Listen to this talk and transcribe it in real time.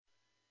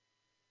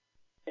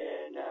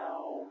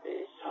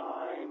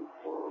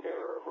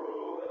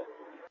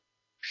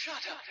Shut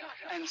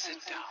up and sit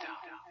down.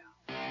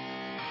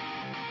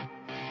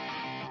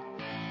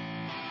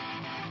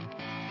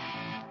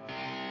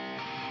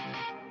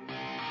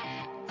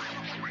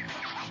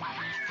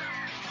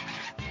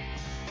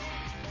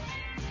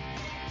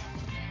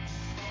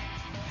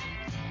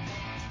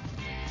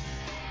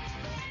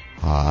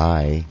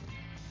 Hi.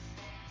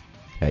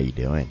 How you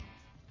doing?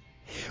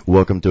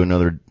 Welcome to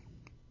another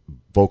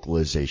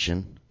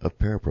vocalization of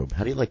Paraprobe.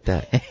 How do you like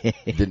that?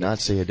 Did not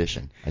say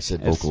addition. I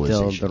said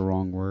vocalization. It's still the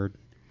wrong word.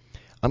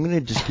 I'm going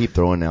to just keep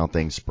throwing out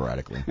things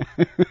sporadically.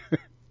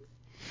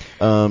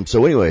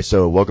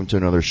 So welcome to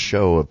another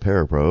show of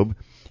Paraprobe.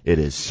 It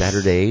is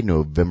Saturday,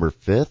 November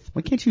 5th.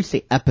 Why can't you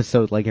say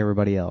episode like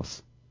everybody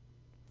else?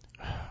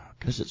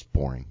 Because it's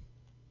boring.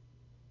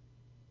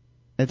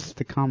 It's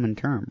the common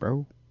term,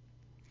 bro.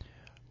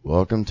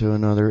 Welcome to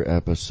another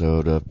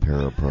episode of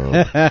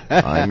Paraprobe.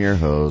 I'm your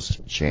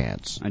host,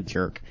 Chance. A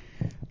jerk.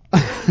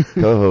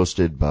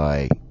 Co-hosted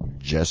by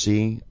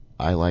Jesse,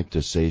 I like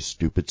to say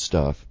stupid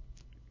stuff,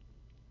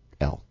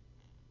 L.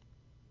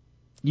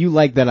 You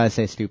like that I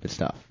say stupid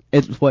stuff.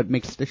 It's what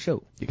makes the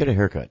show. You got a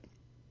haircut.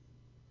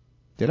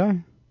 Did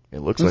I? It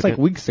looks It was like like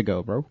it. weeks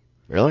ago, bro.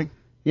 Really?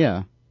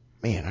 Yeah.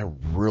 Man, I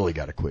really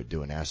got to quit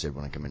doing acid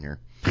when I come in here.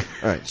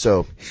 Alright,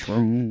 so,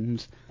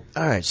 Shrooms.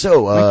 I'm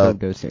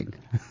Microdosing.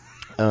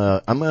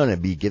 going to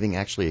be giving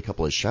actually a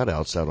couple of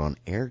shout-outs out on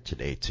air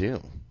today,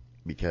 too,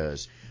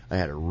 because I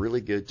had a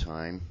really good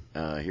time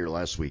here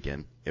last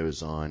weekend. It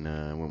was on,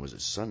 when was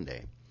it,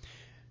 Sunday.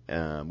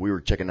 We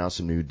were checking out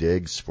some new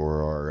digs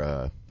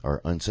for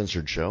our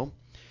uncensored show,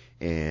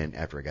 and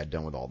after I got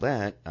done with all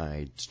that,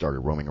 I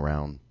started roaming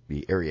around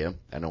the area.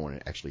 I don't want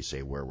to actually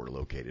say where we're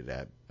located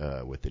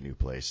at with the new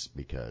place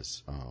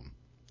because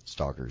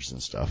stalkers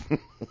and stuff.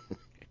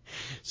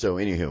 So,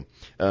 anywho,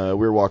 we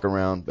were walking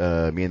around,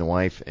 me and the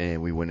wife,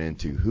 and we went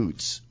into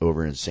Hoots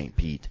over in St.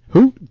 Pete.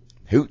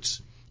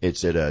 Hoots.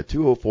 It's at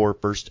 204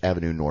 First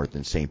Avenue North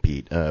in St.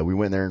 Pete. We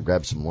went there and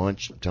grabbed some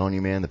lunch. I'm telling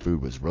you, man, the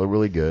food was really,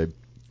 really good.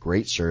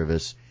 Great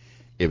service.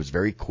 It was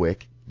very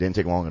quick. Didn't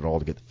take long at all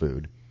to get the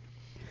food.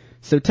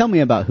 So tell me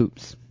about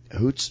Hoops.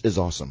 Hoots is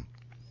awesome.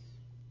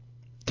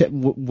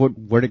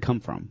 Where'd it come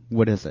from?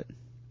 What is it?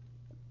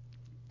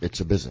 It's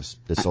a business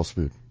that sells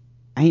food.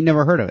 I ain't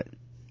never heard of it.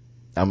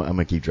 I'm going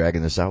to keep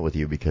dragging this out with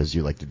you because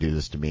you like to do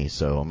this to me,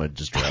 so I'm going to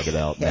just drag it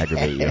out and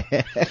aggravate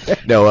you.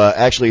 No,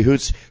 actually,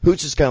 Hoots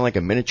is kind of like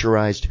a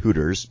miniaturized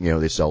Hooters. You know,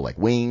 they sell like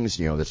wings.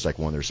 You know, that's like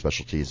one of their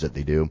specialties that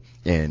they do,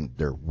 and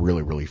they're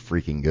really, really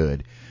freaking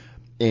good.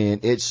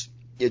 And it's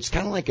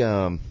kind of like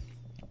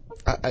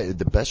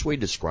the best way to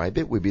describe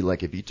it would be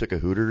like if you took a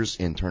Hooters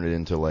and turned it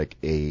into like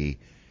a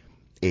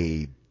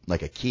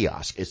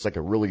kiosk. It's like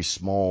a really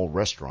small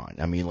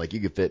restaurant. I mean, like you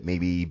could fit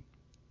maybe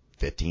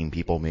 15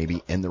 people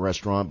maybe in the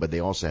restaurant, but they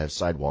also have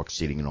sidewalk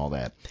seating and all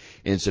that.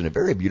 And it's in a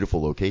very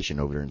beautiful location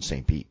over there in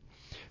St. Pete.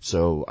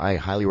 So I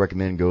highly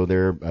recommend go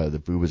there.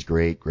 The food was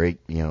great,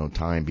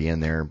 time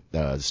being there.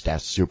 The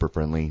staff's super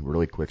friendly,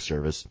 really quick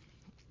service.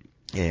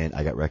 And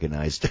I got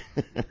recognized.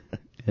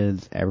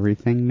 Is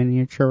everything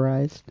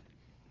miniaturized?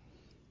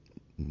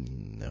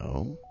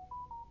 No.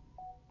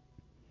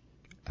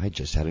 I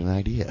just had an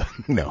idea.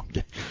 No.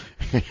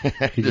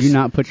 Did you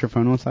not put your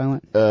phone on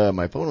silent?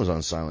 My phone was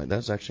on silent.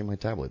 That's actually my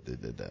tablet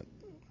that did that.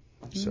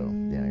 So,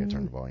 yeah, I gotta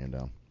turn the volume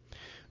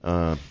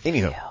down.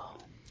 Anyhow.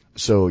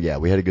 So, yeah,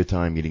 we had a good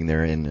time meeting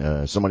there,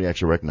 and somebody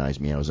actually recognized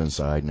me. I was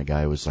inside, and the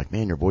guy was like,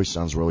 man, your voice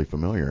sounds really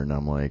familiar. And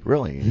I'm like,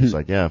 really? And he's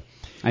like, yeah.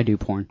 I do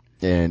porn.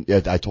 And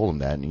I told him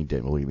that, and he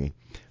didn't believe me.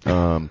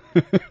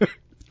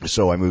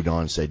 So I moved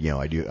on and said,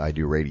 I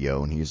do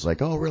radio. And he's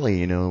like, oh,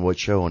 really? What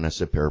show? And I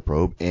said,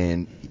 Paraprobe.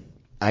 And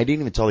I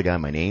didn't even tell the guy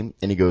my name.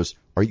 And he goes,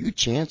 are you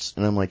Chance?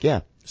 And I'm like,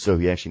 yeah. So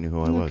he actually knew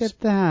who I was. Look at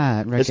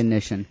that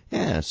recognition.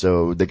 Yeah.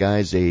 So the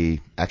guy's a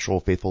actual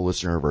faithful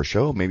listener of our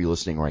show, maybe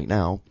listening right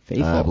now.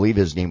 Faithful. I believe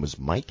his name was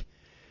Mike.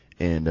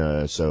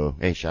 And so,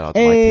 hey, shout out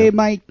to Mike. Hey,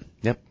 Mike.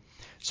 Yep.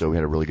 So we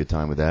had a really good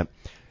time with that.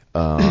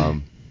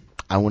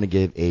 I want to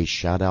give a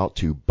shout out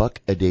to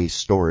Buck A Day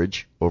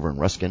Storage over in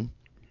Ruskin.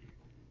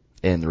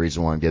 And the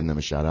reason why I'm giving them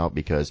a shout out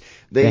because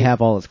they have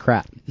all this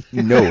crap.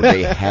 No,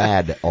 they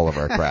had all of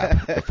our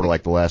crap for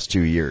like the last 2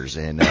 years.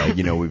 And,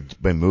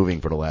 we've been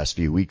moving for the last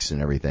few weeks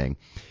and everything.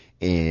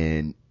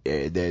 And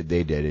they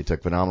did. They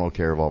took phenomenal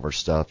care of all of our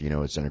stuff.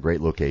 It's in a great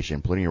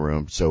location, plenty of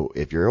room. So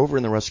if you're over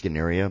in the Ruskin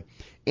area,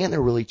 and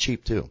they're really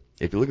cheap too.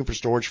 If you're looking for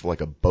storage for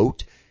like a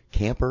boat,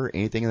 camper,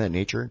 anything of that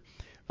nature,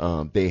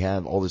 they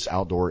have all this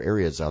outdoor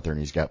areas out there and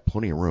he's got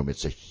plenty of room.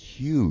 It's a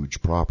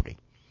huge property.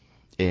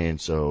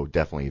 And so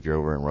definitely, if you're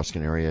over in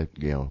Ruskin area,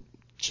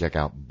 check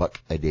out Buck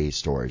A Day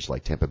Storage,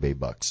 like Tampa Bay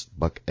Bucks.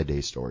 Buck A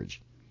Day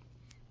Storage.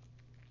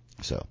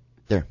 So,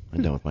 there.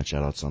 I'm done with my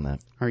shout-outs on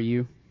that. Are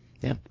you?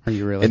 Yeah. Are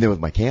you really? And then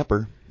with my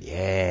camper.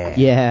 Yeah.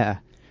 Yeah.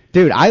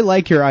 Dude, I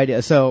like your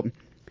idea. So,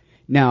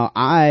 now,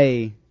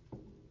 I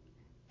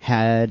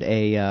had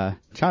a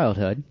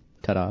childhood.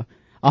 Ta-da.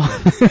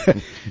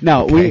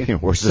 No, okay.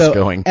 Where's this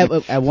going?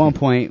 At one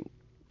point,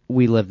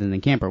 we lived in the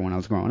camper when I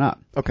was growing up.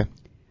 Okay.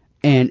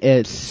 And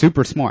it's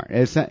super smart.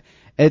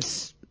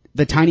 It's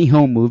the tiny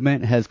home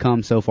movement has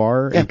come so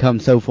far and come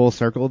so full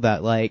circle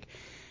that like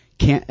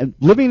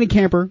living in a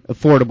camper,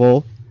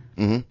 affordable,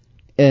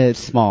 it's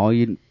small.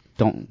 You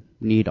don't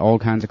need all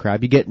kinds of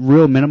crap. You get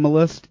real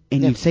minimalist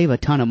and you save a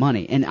ton of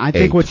money. And I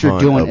think what you're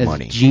doing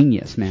is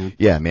genius, man.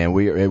 Yeah, man.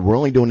 We're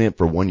only doing it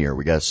for 1 year.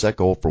 We got a set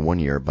goal for 1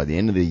 year. By the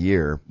end of the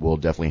year, we'll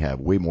definitely have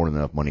way more than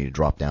enough money to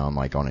drop down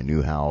like on a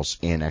new house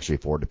and actually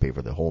afford to pay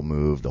for the whole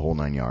move, the whole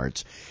 9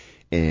 yards.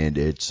 And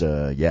it's,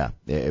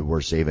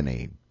 we're saving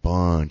a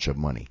bunch of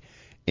money.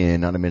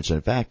 And not to mention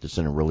the fact it's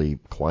in a really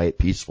quiet,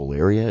 peaceful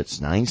area.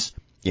 It's nice.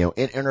 You know,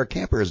 and our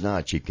camper is not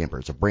a cheap camper.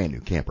 It's a brand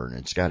new camper, and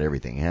it's got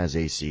everything. It has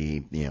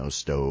AC,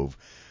 stove,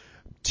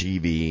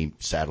 TV,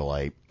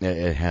 satellite.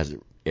 It has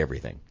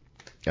everything.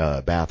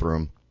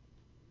 Bathroom.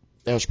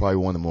 That was probably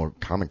one of the more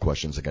common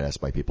questions I got asked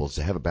by people. Does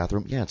it have a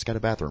bathroom? Yeah, it's got a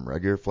bathroom.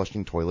 Regular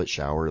flushing toilet,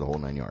 shower, the whole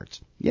 9 yards.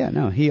 Yeah,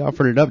 no, he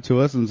offered it up to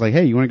us and was like,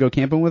 hey, you want to go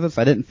camping with us?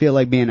 I didn't feel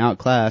like being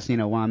outclassed,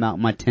 while I'm out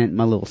in my tent,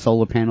 my little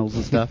solar panels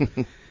and stuff.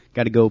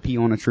 Got to go pee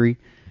on a tree.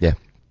 Yeah.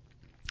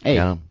 Hey.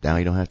 Now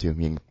you don't have to. You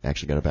can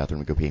actually got a bathroom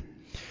to go pee.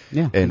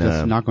 Yeah, and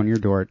just knock on your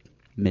door at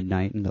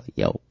midnight and be like,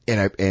 yo.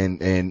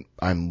 And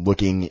I'm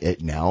looking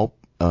at now,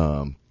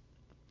 I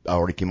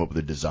already came up with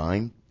a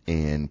design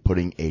and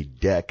putting a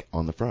deck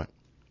on the front.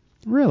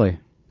 Really?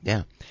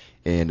 Yeah.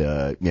 And,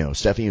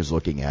 Stephanie was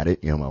looking at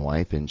it, my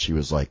wife, and she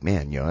was like,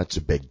 man, that's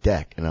a big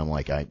deck. And I'm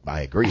like, I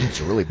agree. It's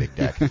a really big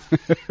deck.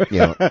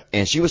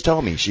 And she was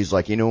telling me, she's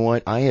like, you know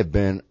what? I have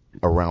been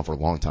around for a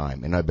long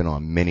time and I've been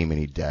on many,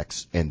 many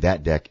decks, and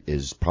that deck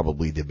is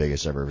probably the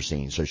biggest I've ever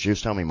seen. So she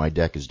was telling me my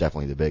deck is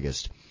definitely the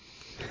biggest.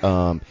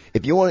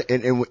 If you want,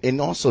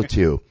 and also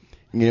too,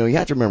 you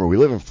have to remember we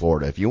live in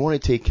Florida. If you want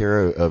to take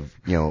care of,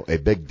 a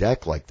big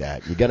deck like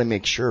that, you got to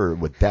make sure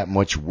with that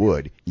much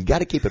wood, you got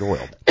to keep it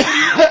oiled.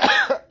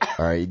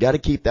 All right, you got to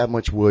keep that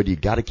much wood. You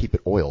got to keep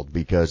it oiled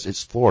because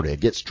it's Florida.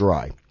 It gets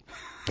dry,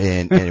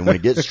 and when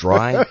it gets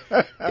dry,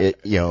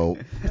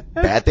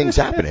 bad things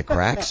happen. It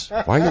cracks.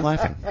 Why are you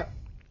laughing?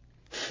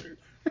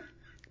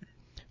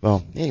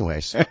 Well,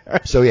 anyways,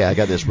 so yeah, I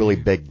got this really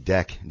big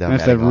deck.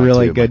 That's a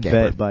really good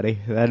bit, buddy.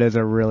 That is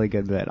a really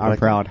good bit. I'm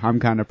proud.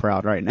 I'm kind of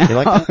proud right now. You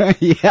like that?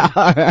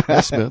 Yeah.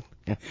 That's smooth.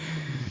 Yeah.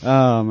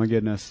 Oh my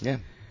goodness. Yeah.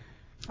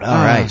 All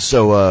right.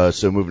 So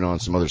moving on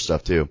to some other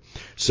stuff too.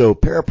 So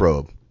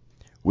Paraprobe,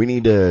 we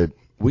need to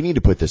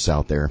put this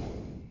out there,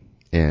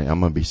 and I'm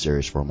going to be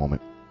serious for a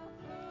moment.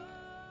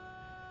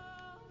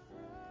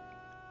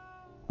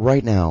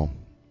 Right now,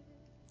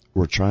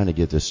 we're trying to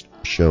get this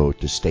show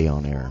to stay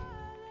on air.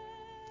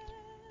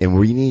 And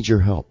we need your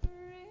help.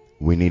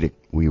 We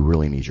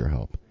really need your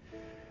help.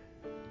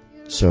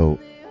 So,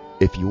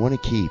 if you want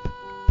to keep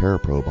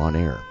Paraprobe on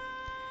air,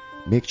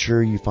 make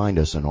sure you find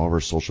us on all of our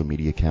social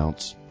media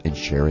accounts and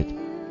share it.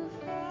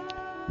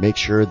 Make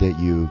sure that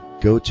you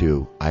go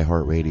to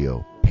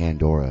iHeartRadio,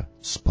 Pandora,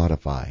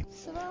 Spotify,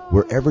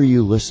 wherever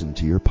you listen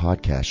to your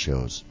podcast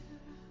shows.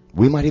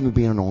 We might even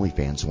be on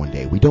OnlyFans one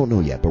day. We don't know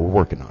yet, but we're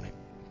working on it.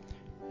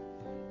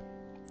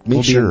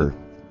 Make sure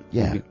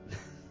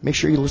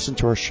you listen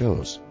to our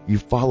shows. You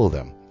follow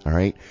them, all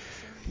right?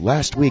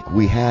 Last week,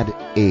 we had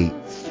a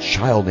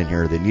child in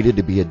here that needed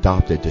to be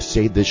adopted to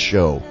save this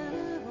show.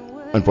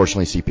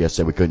 Unfortunately, CPS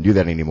said we couldn't do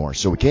that anymore,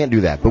 so we can't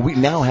do that. But we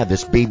now have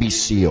this baby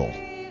seal.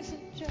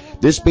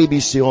 This baby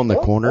seal in the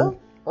corner,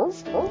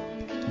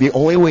 the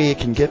only way it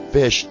can get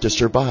fish to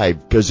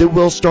survive, because it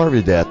will starve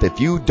to death if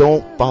you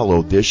don't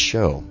follow this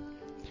show.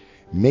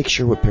 Make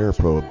sure with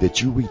Paraprobe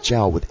that you reach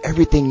out with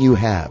everything you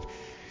have.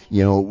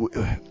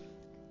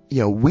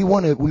 We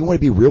want to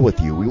be real with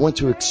you. We want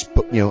to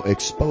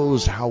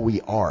expose how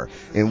we are.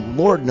 And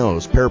Lord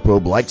knows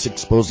Paraprobe likes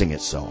exposing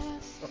itself.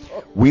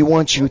 We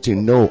want you to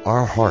know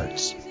our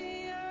hearts.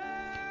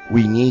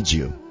 We need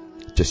you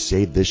to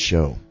save this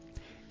show.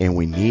 And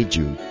we need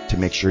you to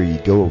make sure you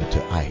go to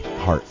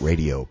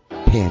iHeartRadio,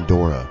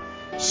 Pandora,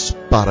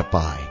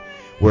 Spotify,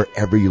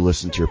 wherever you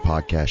listen to your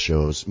podcast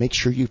shows. Make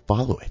sure you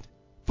follow it.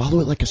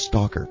 Follow it like a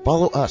stalker.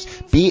 Follow us.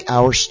 Be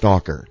our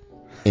stalker.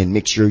 And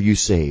make sure you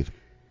save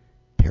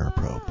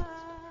Paraprobe.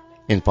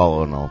 And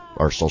follow on all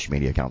our social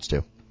media accounts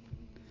too.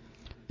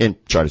 And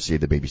try to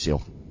save the baby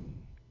seal.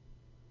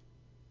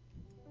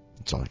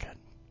 That's all I got.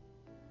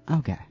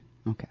 Okay.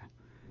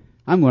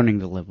 I'm learning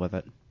to live with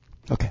it.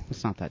 Okay.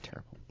 It's not that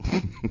terrible.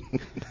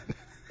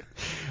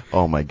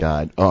 Oh my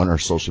God. On our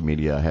social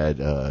media, I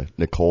had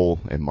Nicole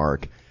and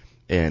Mark.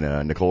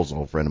 And Nicole's an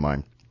old friend of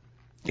mine.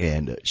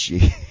 And she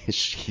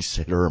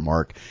said her and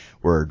Mark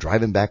were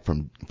driving back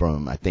from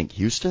I think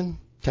Houston,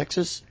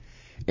 Texas,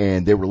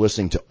 and they were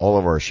listening to all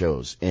of our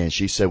shows. And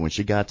she said when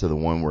she got to the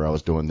one where I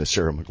was doing the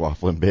Sarah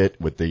McLachlan bit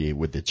with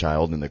the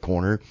child in the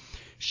corner,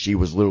 she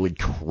was literally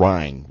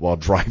crying while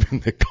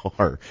driving the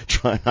car,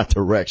 trying not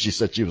to wreck. She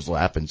said she was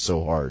laughing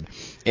so hard.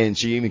 And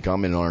she even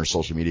commented on her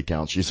social media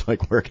account. She's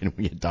like, where can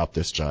we adopt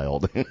this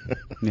child?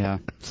 Yeah.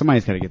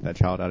 Somebody's got to get that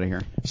child out of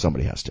here.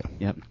 Somebody has to.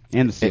 Yep.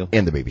 And the seal.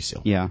 And the baby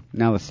seal. Yeah.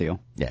 Now the seal.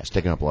 Yeah, it's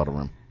taking up a lot of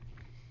room.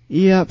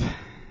 Yep.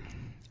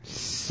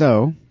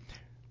 So,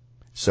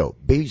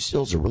 baby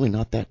seals are really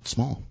not that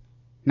small.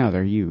 No,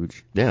 they're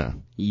huge. Yeah.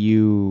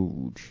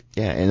 Huge.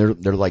 Yeah, and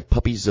they're like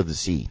puppies of the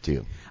sea,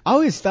 too. I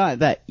always thought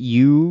that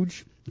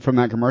huge from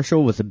that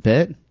commercial was a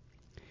bit,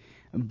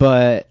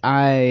 but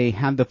I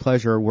had the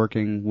pleasure of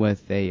working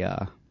with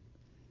a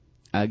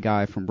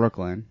guy from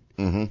Brooklyn,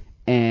 Mm-hmm.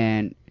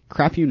 and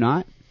crap you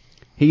not,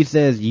 he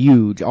says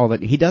huge all the.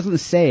 He doesn't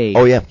say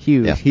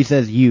huge. Yeah. He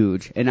says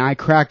huge, and I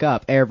crack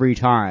up every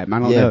time. I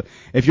don't Yeah. know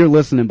if you're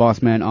listening,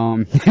 boss man.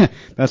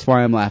 That's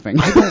why I'm laughing.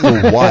 I don't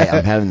know why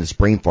I'm having this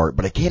brain fart,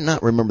 but I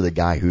cannot remember the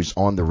guy who's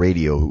on the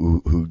radio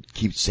who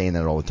keeps saying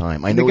that all the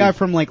time. I know the guy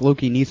from like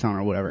Loki Nissan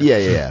or whatever.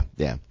 Yeah.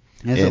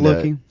 Is it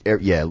Loki?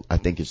 Yeah, I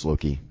think it's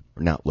Loki.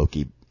 Or not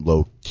Loki,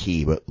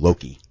 low-key, but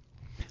Loki.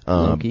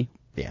 Loki.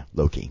 Yeah,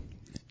 Loki.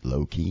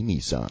 Loki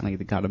Nissan. Like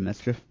the god of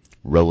mischief.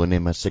 Rolling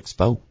in my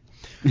 6'4".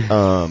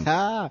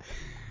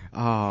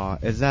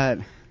 Is that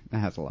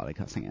has a lot of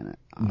cussing in it.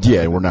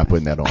 Yeah, we're not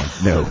putting that on.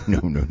 No.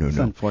 It's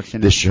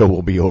unfortunate. This show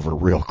will be over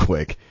real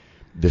quick.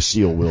 The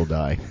seal will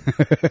die.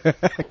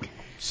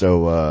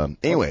 So,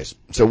 anyways,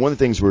 so one of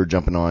the things we're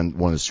jumping on,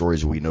 one of the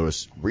stories we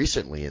noticed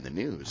recently in the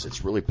news,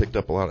 it's really picked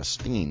up a lot of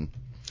steam,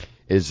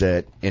 is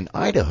that in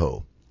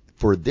Idaho,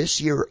 for this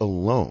year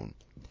alone,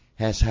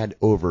 has had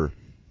over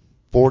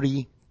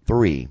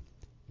 43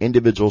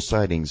 individual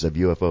sightings of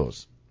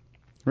UFOs.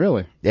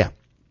 Really? Yeah.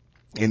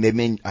 And they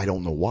mean, I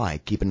don't know why,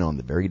 keeping it on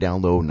the very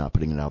down low, not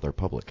putting it out there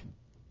public.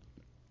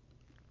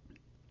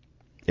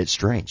 It's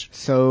strange.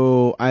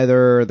 So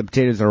either the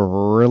potatoes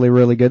are really,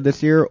 really good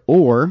this year,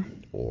 or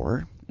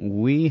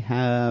we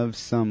have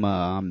some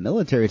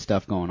military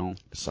stuff going on.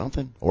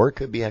 Something. Or it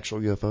could be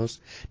actual UFOs.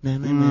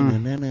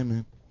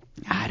 Na.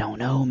 I don't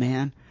know,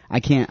 man.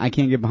 I can't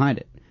get behind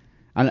it.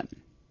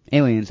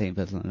 Aliens ain't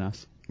visiting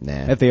us.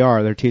 Nah. If they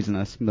are, they're teasing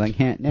us. Like,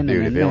 Dude,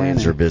 if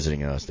aliens are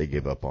visiting us, they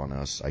give up on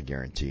us, I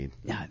guaranteed.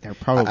 Yeah, they're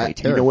probably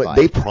terrified. You know what?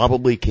 They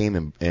probably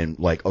came and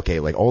like,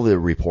 okay, like all the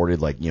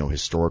reported, like,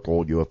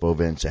 historical UFO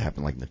events that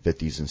happened like in the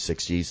 50s and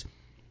 60s,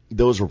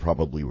 those were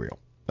probably real.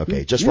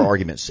 Okay, just for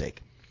argument's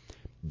sake.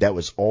 That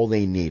was all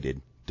they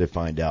needed to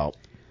find out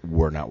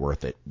we're not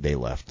worth it. They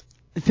left.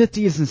 The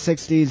 50s and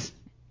 60s,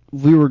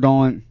 we were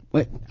going,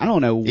 I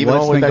don't know even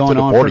what's all the way been back going to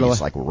the on 40s, for the,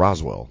 like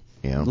Roswell,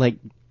 like,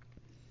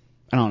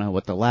 I don't know,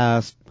 what the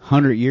last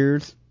 100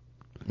 years?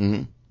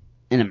 Mm-hmm.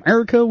 In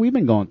America, we've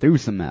been going through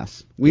some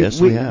mess. We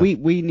have.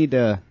 We need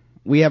to,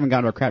 we haven't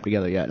got our crap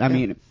together yet. I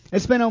mean,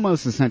 it's been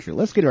almost a century.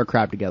 Let's get our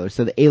crap together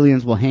so the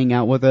aliens will hang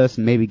out with us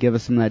and maybe give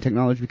us some of that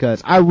technology,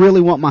 because I really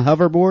want my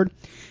hoverboard.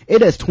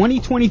 It is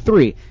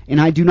 2023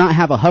 and I do not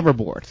have a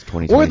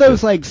hoverboard. Or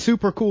those like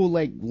super cool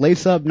like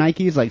lace up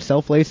Nikes, like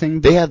self-lacing.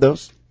 They had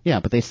those.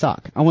 Yeah, but they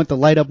suck. I want the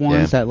light up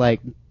ones that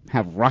like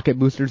have rocket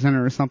boosters in it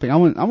or something. I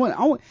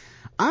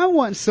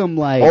want some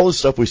like all the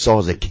stuff we saw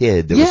as a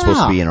kid that was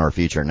supposed to be in our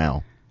future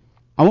now.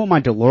 I want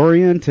my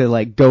DeLorean to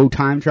like go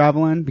time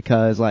traveling,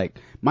 because like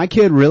my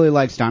kid really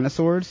likes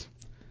dinosaurs.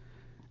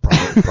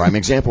 Prime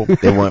example.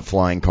 They want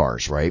flying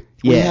cars, right?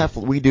 Yeah.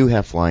 We do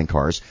have flying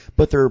cars,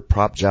 but they're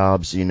prop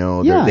jobs, they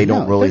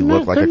don't really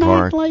look like a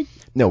car.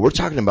 No, we're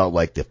talking about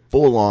like the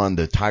full on,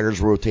 the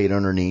tires rotate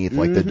underneath,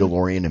 like the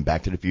DeLorean and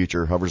Back to the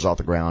Future, hovers off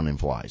the ground and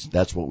flies.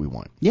 That's what we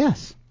want.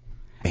 Yes.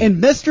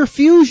 And Mr.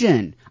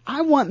 Fusion.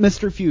 I want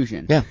Mr.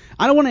 Fusion. Yeah.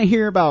 I don't want to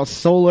hear about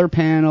solar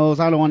panels.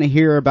 I don't want to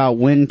hear about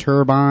wind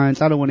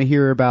turbines. I don't want to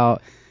hear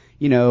about,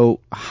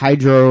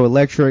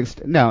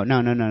 hydroelectrics.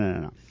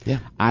 No. Yeah.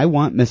 I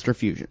want Mr.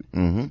 Fusion.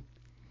 Mm-hmm.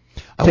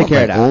 Take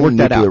care of that. I want Work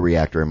my that nuclear out.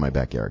 reactor in my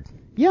backyard.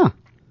 Yeah.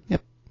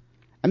 Yep.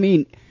 I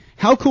mean,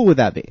 how cool would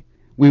that be?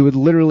 We would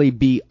literally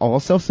be all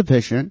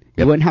self-sufficient. Yep.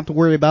 You wouldn't have to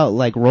worry about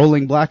like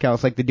rolling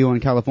blackouts like they do in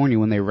California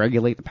when they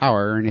regulate the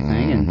power or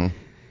anything, and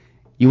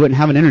you wouldn't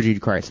have an energy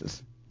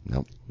crisis.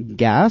 Nope.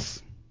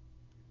 Gas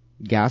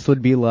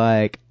would be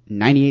like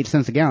 98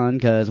 cents a gallon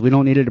because we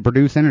don't need it to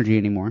produce energy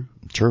anymore.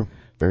 True.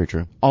 Very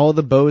true. All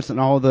the boats and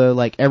all the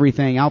like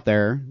everything out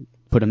there,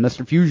 put a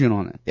Mr. Fusion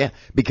on it. Yeah,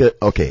 because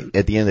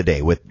at the end of the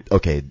day,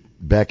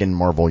 back in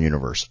Marvel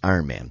Universe,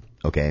 Iron Man,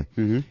 okay.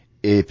 Mm-hmm.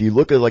 If you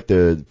look at like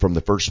from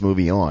the first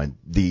movie on,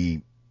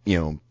 the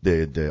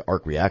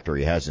arc reactor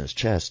he has in his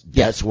chest,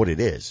 that's what it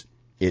is.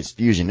 It's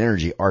fusion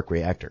energy arc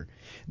reactor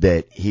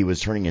that he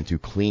was turning into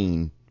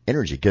clean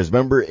energy. Because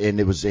remember, and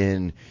it was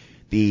in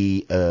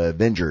the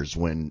Avengers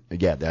when, I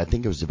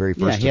think it was the very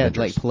first Avengers. Yeah, he had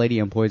like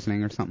palladium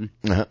poisoning or something.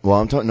 Well,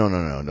 I'm talking,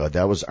 no,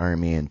 that was Iron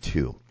Man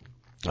 2.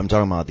 I'm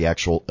talking about the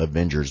actual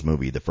Avengers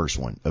movie, the first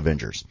one,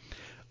 Avengers,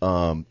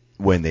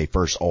 when they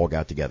first all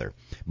got together.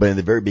 But in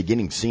the very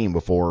beginning scene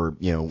before,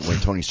 when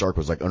Tony Stark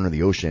was like under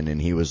the ocean and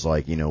he was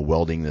like,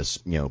 welding this,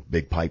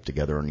 big pipe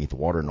together underneath the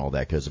water and all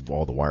that because of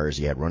all the wires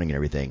he had running and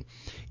everything,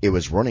 it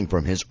was running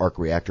from his arc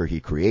reactor he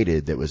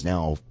created that was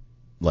now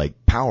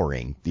like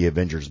powering the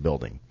Avengers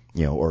building,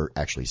 or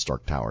actually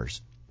Stark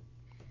Towers.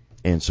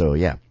 And so,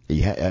 you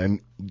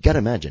gotta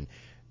imagine.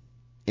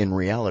 In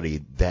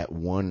reality, that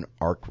one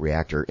arc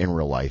reactor in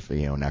real life,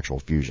 an actual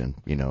fusion,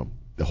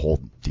 the whole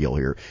deal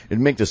here.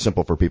 And make this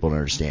simple for people to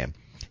understand.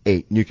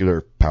 A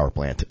nuclear power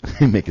plant,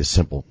 make it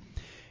simple.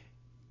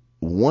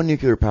 one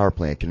nuclear power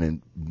plant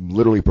can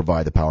literally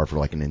provide the power for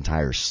like an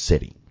entire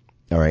city.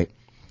 All right.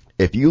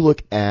 If you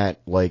look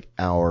at like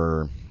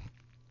a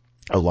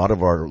lot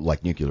of our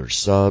like nuclear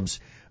subs,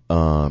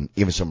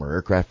 even some of our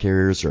aircraft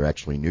carriers are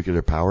actually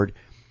nuclear powered.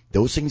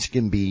 Those things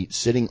can be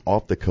sitting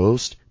off the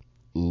coast,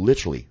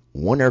 literally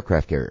one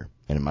aircraft carrier,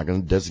 and I'm not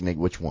going to designate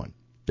which one.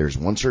 There's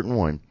one certain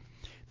one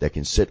that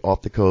can sit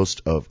off the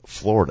coast of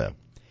Florida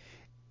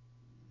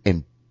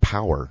and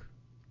power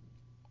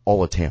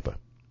all of Tampa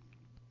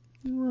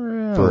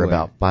for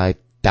about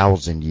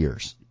 5,000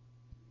 years.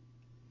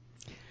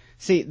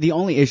 See, the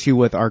only issue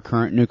with our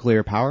current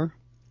nuclear power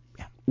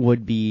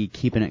would be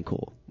keeping it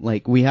cool.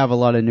 Like, we have a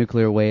lot of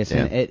nuclear waste,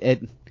 and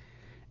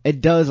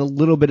it does a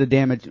little bit of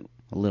damage.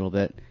 A little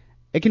bit.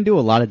 It can do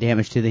a lot of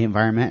damage to the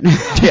environment.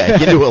 Yeah, it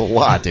can do a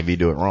lot if you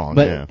do it wrong.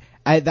 But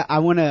yeah. I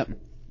want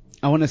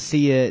to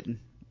see it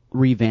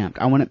revamped.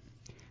 I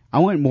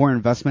want more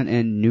investment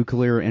in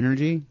nuclear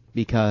energy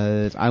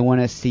because I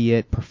want to see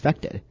it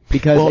perfected.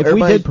 Because if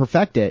we did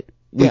perfect it,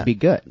 we'd be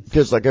good.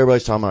 Because like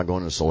everybody's talking about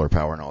going to solar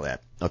power and all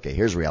that. Okay,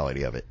 here's the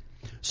reality of it.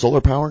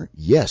 Solar power,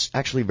 yes,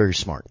 actually very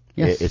smart.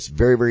 Yes. It's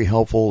very, very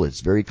helpful.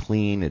 It's very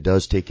clean. It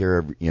does take care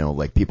of,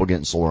 like people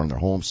getting solar on their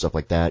homes, stuff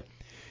like that.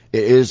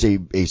 It is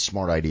a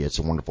smart idea. It's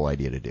a wonderful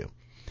idea to do.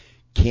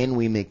 Can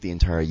we make the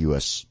entire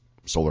U.S.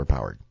 solar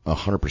powered?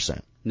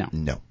 100%. No.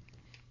 No.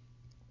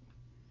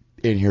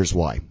 And here's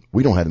why.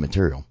 We don't have the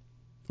material.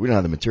 We don't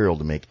have the material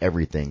to make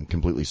everything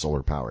completely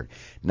solar powered.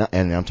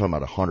 And I'm talking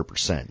about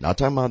 100%. Not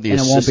talking about the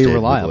assisted with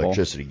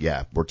electricity.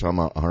 Yeah, we're talking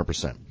about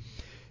 100%.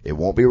 It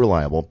won't be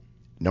reliable.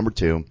 Number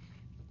two,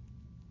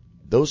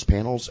 those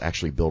panels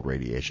actually build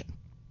radiation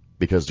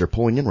because they're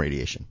pulling in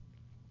radiation.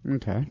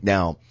 Okay.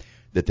 Now,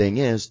 the thing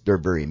is, they're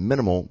very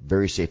minimal,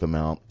 very safe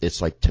amount.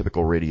 It's like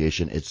typical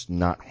radiation. It's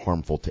not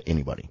harmful to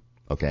anybody.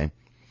 Okay.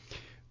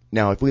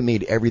 Now, if we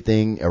made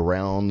everything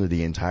around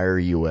the entire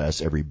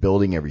U.S., every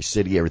building, every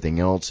city, everything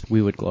else,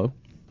 we would glow.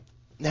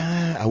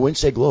 Nah, I wouldn't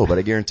say glow, but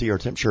I guarantee our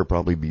temperature will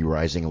probably be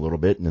rising a little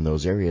bit in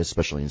those areas,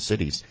 especially in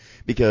cities.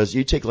 Because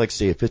you take, like,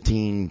 say, a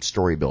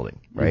 15-story building,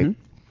 right?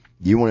 Mm-hmm.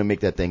 You want to make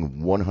that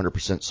thing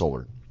 100%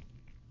 solar.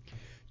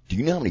 Do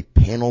you know how many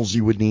panels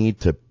you would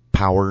need to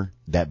power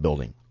that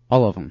building?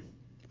 All of them.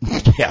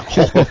 Yeah,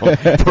 all of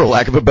them. For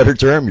lack of a better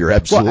term, you're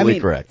absolutely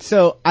correct.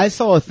 So I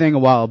saw a thing a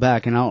while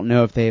back, and I don't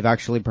know if they've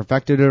actually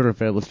perfected it or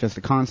if it was just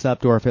a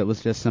concept or if it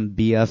was just some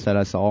BS that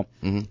I saw.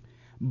 Mm-hmm.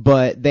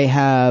 But they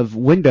have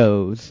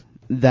windows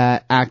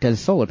that act as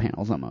solar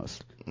panels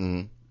almost.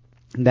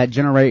 Mm-hmm. That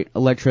generate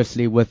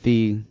electricity with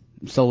the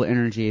solar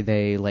energy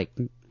they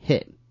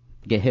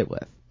get hit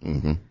with.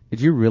 Mm-hmm.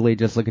 Did you really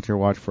just look at your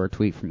watch for a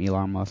tweet from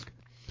Elon Musk?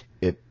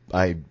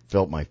 I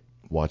felt my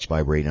watch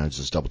vibrate, and I was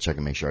just double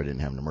checking to make sure I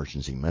didn't have an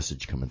emergency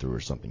message coming through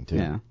or something too.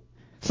 Yeah.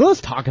 So let's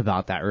talk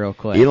about that real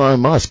quick. Elon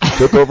Musk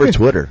took over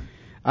Twitter.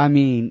 I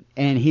mean,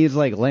 and he's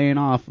laying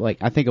off,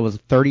 I think it was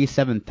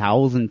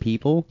 37,000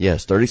 people.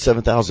 Yes,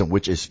 37,000,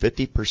 which is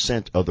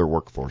 50% of their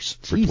workforce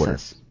for Twitter.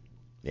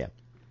 Yeah.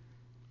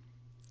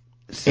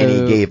 So, and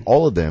he gave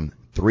all of them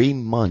 3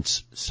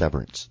 months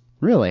severance.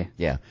 Really?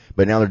 Yeah.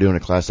 But now they're doing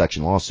a class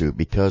action lawsuit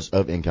because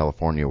of in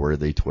California where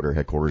the Twitter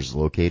headquarters is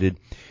located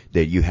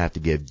that you have to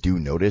give due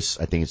notice.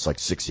 I think it's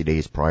 60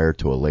 days prior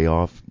to a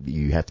layoff.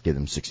 You have to give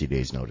them 60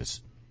 days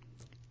notice.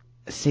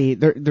 See,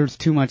 there's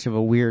too much of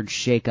a weird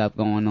shakeup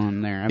going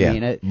on there. I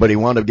mean, but he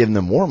wound up giving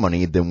them more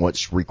money than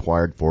what's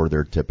required for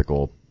their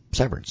typical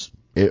severance.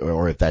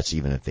 Or if that's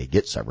even if they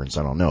get severance,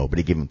 I don't know. But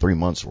he gave them 3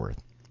 months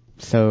worth.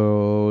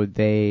 So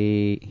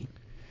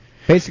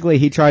basically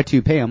he tried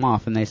to pay them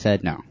off and they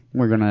said no.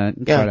 We're gonna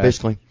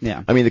basically.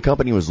 Yeah. I mean, the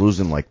company was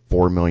losing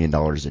 $4 million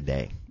a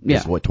day.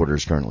 Is what Twitter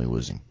is currently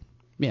losing.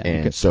 Yeah.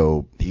 And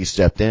so he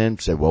stepped in,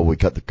 said, "Well, we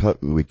cut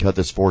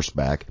this force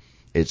back.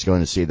 It's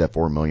going to save that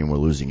 $4 million we're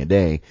losing a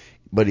day."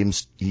 But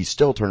he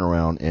still turned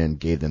around and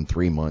gave them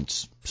 3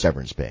 months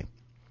severance pay.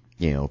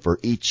 For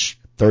each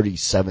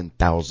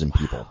 37,000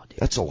 people. Wow,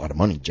 that's a lot of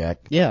money, Jack.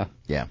 Yeah.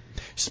 Yeah.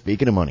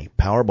 Speaking of money,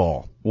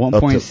 Powerball.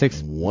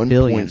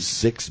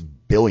 1.6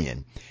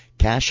 billion.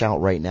 Cash out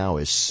right now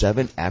is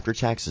 7 after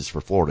taxes for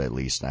Florida at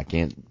least.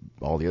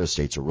 All the other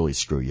states will really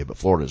screw you, but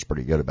Florida's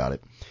pretty good about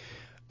it.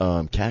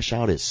 Cash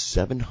out is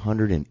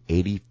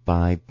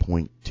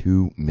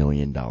 $785.2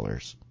 million.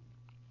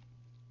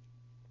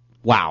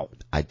 Wow.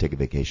 I'd take a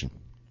vacation.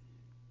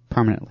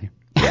 Permanently.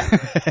 Yeah.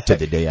 To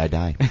the day I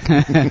die.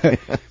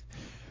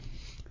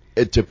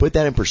 To put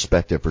that in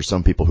perspective for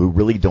some people who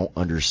really don't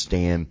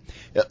understand,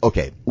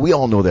 okay, we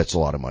all know that's a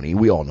lot of money.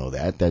 We all know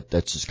that.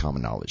 That's just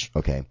common knowledge.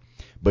 Okay.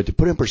 But to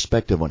put in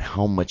perspective on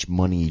how much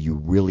money you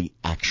really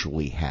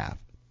actually have,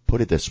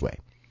 put it this way.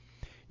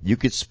 You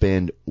could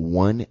spend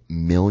 $1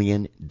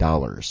 million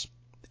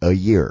a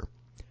year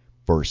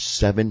for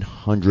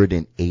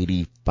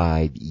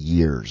 785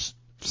 years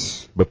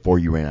before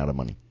you ran out of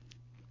money.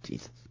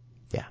 Jesus.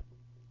 Yeah.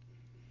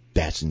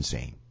 That's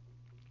insane.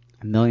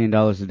 $1 million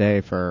a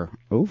day for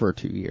over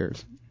 2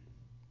 years.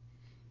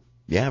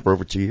 Yeah, for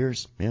over 2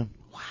 years. Yeah.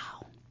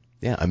 Wow.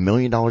 Yeah, $1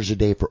 million a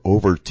day for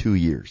over 2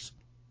 years.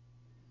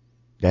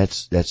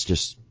 That's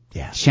just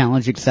Yeah.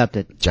 Challenge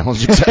accepted.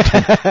 Challenge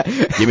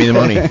accepted. Give me the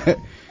money.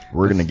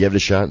 We're going to give it a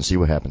shot and see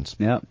what happens.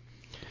 Yep.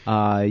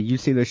 You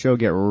see the show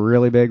get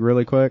really big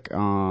really quick.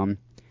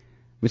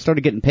 We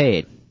started getting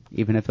paid,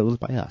 even if it was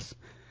by us.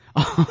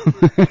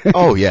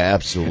 Oh, yeah,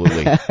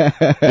 absolutely.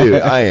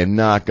 Dude, I am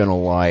not going to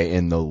lie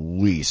in the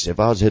least. If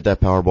I was to hit that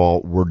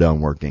Powerball, we're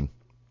done working.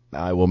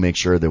 I will make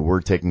sure that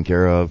we're taken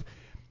care of,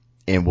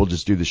 and we'll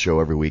just do the show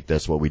every week.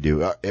 That's what we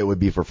do. It would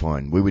be for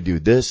fun. We would do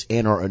this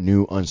and our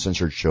new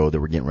uncensored show that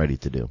we're getting ready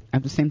to do.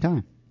 At the same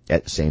time.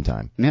 At the same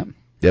time. Yep.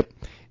 Yep.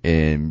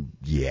 And,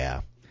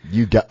 yeah.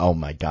 You got, oh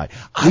my God.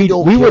 We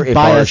would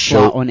buy a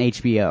slot on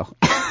HBO.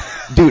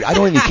 Dude, I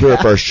don't even care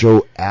if our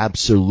show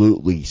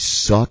absolutely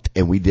sucked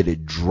and we did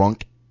it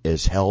drunk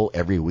as hell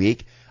every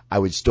week. I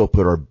would still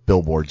put our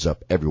billboards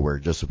up everywhere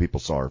just so people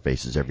saw our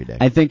faces every day.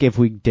 I think if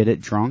we did it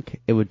drunk,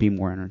 it would be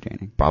more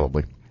entertaining.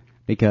 Probably.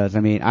 Because,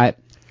 I mean,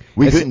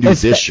 we couldn't do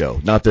this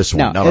show, not this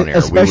one, not on air.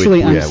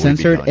 Especially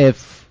uncensored.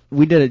 If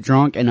we did it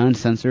drunk and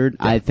uncensored,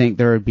 I think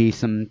there would be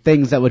some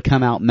things that would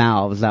come out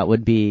mouths that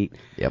would be.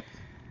 Yep.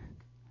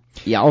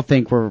 Yeah, I'll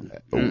think we're.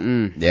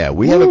 Yeah,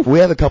 we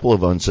have a couple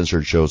of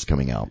uncensored shows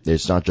coming out.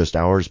 It's not just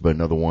ours, but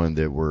another one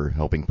that we're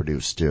helping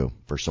produce too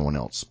for someone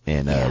else.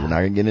 And we're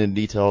not going to get into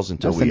details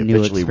until we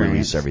officially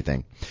release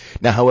everything.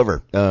 Now,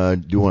 however,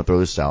 do want to throw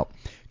this out.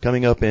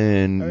 Coming up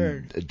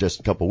in just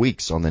a couple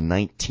weeks on the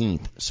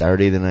 19th,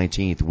 Saturday the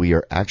 19th, we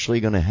are actually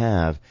going to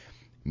have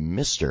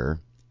Mr.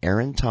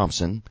 Aaron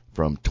Thompson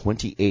from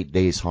 28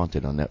 Days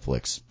Haunted on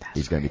Netflix.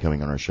 He's going to be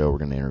coming on our show. We're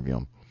going to interview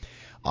him.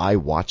 I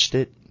watched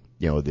it.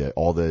 You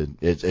know,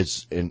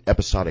 it's an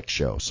episodic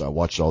show, so I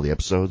watched all the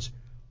episodes.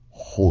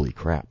 Holy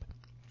crap.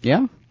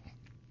 Yeah?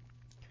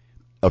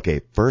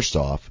 Okay, first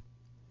off,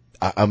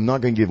 I'm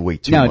not going to give away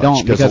too much. No,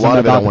 don't, because a lot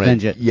of it I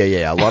want to.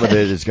 Yeah, a lot of it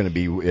is going to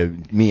be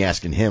me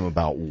asking him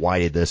about why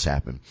did this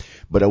happen.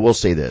 But I will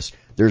say this.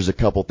 There's a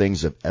couple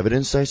things of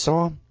evidence I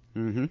saw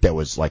that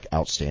was like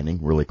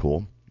outstanding, really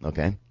cool,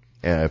 okay?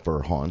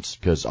 For haunts,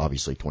 because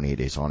obviously 28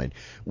 Days Haunted.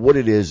 What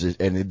it is,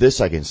 and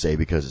this I can say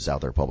because it's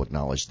out there public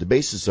knowledge, the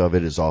basis of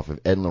it is off of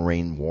Ed and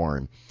Lorraine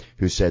Warren,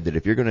 who said that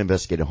if you're going to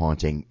investigate a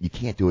haunting, you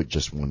can't do it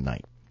just one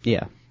night.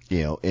 Yeah.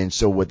 You know, and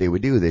so what they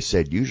would do, they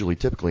said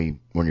typically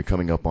when you're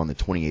coming up on the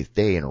 28th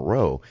day in a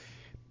row,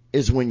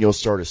 is when you'll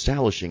start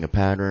establishing a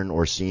pattern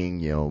or seeing,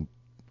 you know,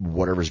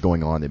 whatever's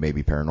going on that may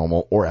be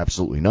paranormal or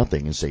absolutely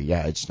nothing and say,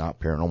 yeah, it's not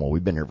paranormal.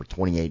 We've been here for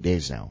 28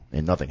 days now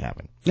and nothing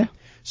happened. Yeah.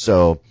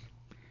 So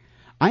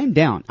I'm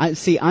down.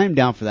 I'm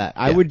down for that.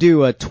 I would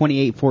do a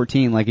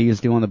 28-14 like I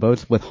used to do on the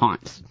boats with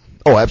haunts.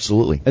 Oh,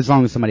 absolutely. As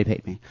long as somebody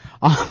paid me.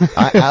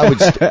 I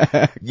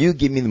would. You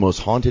give me the most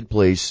haunted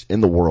place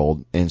in the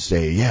world and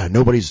say, yeah,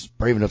 nobody's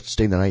brave enough to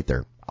stay the night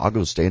there. I'll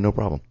go stay, no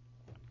problem.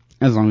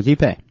 As long as you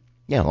pay.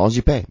 Yeah, as long as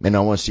you pay. And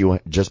I want to see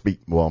what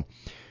well,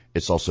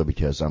 it's also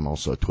because I'm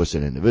also a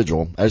twisted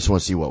individual. I just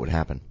want to see what would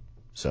happen.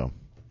 So.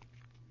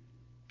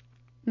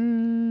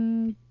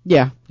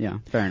 Yeah,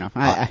 fair enough.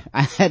 I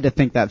had to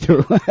think that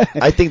through.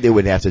 I think they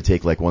would have to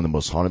take like one of the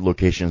most haunted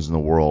locations in the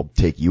world,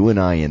 take you and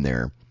I in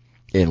there,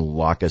 and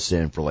lock us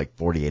in for like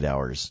 48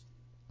 hours.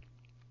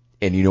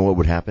 And you know what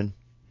would happen?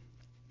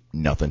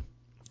 Nothing.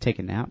 Take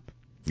a nap?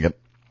 Yep.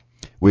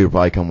 We would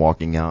probably come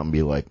walking out and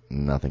be like,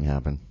 nothing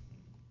happened.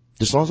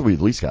 Just as long as we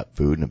at least got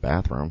food and a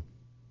bathroom.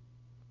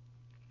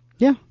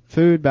 Yeah,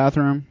 food,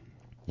 bathroom.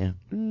 Yeah.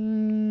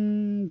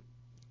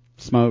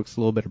 Smokes, a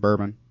little bit of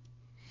bourbon.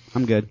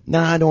 I'm good.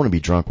 Nah, I don't want to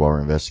be drunk while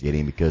we're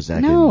investigating because I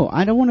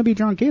don't want to be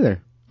drunk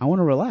either. I want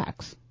to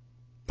relax.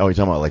 Oh, you're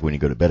talking about like when you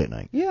go to bed at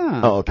night?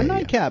 Yeah. Oh, okay. A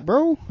nightcap,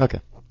 bro.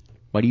 Okay.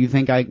 How do you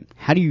think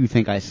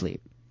I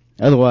sleep?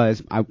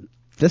 Otherwise,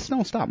 this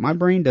don't stop. My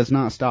brain does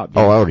not stop.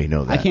 Oh, I already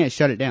know that. I can't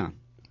shut it down.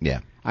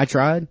 Yeah. I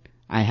tried.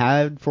 I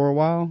had for a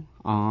while.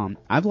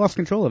 I've lost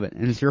control of it,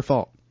 and it's your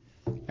fault.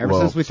 Ever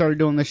since we started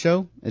doing this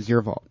show, it's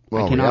your fault.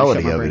 Well, the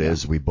reality of it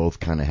is we both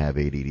kind of have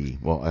ADD.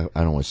 Well,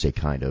 I don't want to say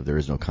kind of. There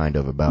is no kind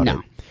of about it.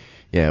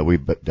 Yeah, we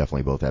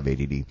definitely both have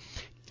ADD.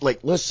 Like,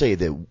 let's say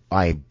that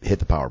I hit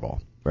the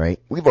Powerball, right?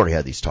 We've already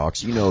had these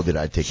talks. You know that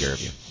I'd take care of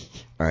you.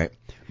 All right?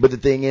 But the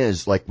thing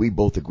is, like, we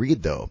both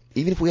agreed, though,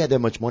 even if we had that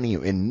much money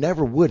and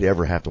never would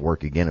ever have to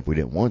work again if we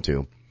didn't want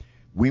to,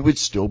 we would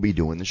still be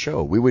doing the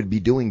show. We would be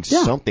doing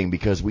something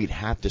because we'd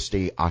have to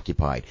stay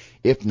occupied.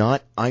 If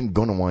not, I'm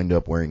going to wind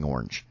up wearing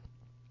orange.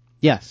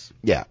 Yes.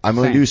 Yeah, I'm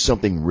going to do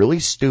something really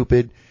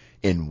stupid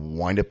and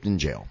wind up in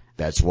jail.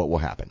 That's what will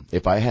happen.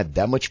 If I had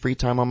that much free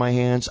time on my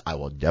hands, I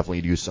will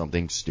definitely do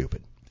something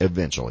stupid.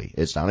 Eventually.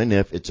 It's not an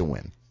if, it's a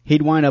when.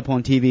 He'd wind up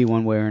on TV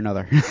one way or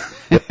another.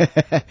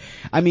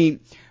 I mean,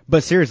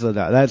 but seriously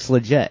though, that's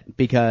legit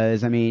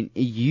because, I mean,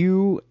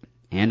 you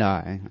and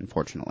I,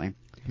 unfortunately,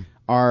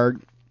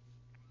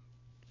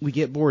 we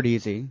get bored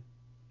easy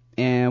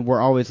and we're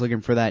always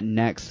looking for that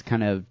next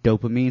kind of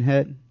dopamine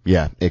hit.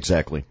 Yeah,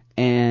 exactly.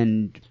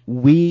 And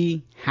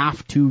we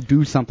have to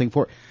do something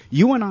for it.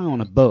 You and I on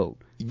a boat.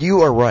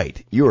 You are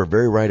right. You are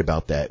very right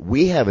about that.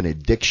 We have an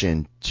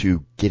addiction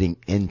to getting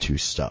into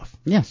stuff.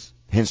 Yes.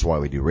 Hence why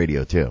we do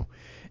radio too.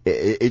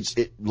 It's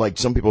like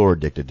some people are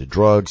addicted to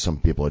drugs,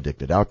 some people are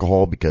addicted to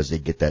alcohol because they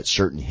get that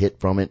certain hit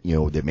from it,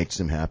 that makes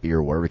them happy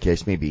or whatever the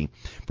case may be.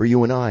 For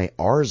you and I,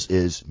 ours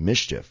is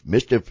mischief.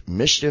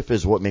 Mischief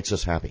is what makes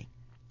us happy.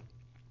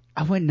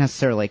 I wouldn't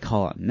necessarily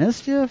call it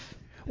mischief.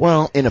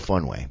 Well, in a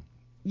fun way.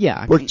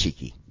 Yeah. We're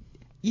cheeky.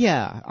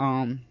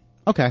 Yeah.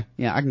 Okay.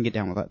 Yeah, I can get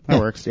down with that. That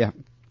works. Yeah.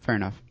 Fair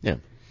enough. Yeah.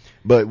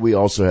 But we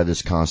also have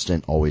this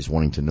constant always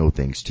wanting to know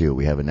things too.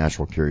 We have a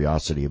natural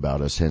curiosity about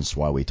us, hence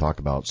why we talk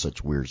about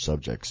such weird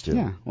subjects too.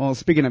 Yeah. Well,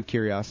 speaking of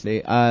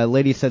curiosity, a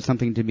lady said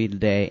something to me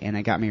today, and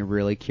it got me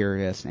really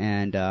curious.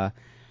 And I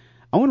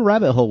want to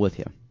rabbit hole with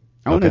you.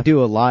 I want to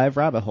do a live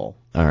rabbit hole.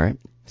 All right.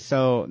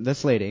 So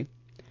this lady,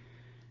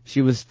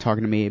 she was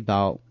talking to me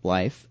about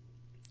life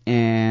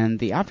and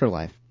the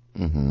afterlife.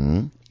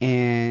 Mm-hmm.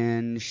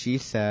 And she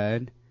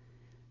said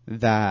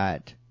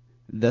that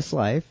this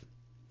life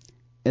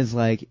is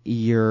like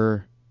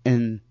you're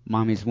in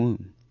mommy's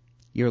womb.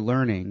 You're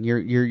learning,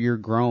 you're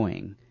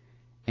growing,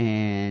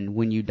 and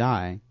when you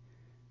die,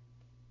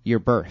 you're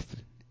birthed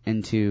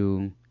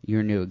into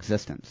your new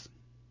existence.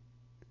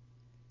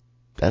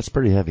 That's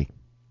pretty heavy.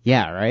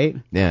 Yeah, right?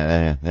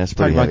 Yeah, that's Talk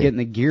pretty about heavy. getting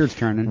the gears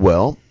turning.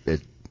 Well,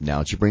 now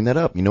that you bring that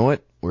up, you know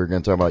what? We're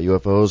going to talk about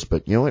UFOs,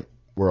 but you know what?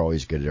 We're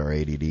always good at our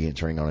ADD and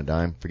turning on a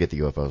dime. Forget the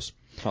UFOs.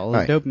 Follow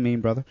the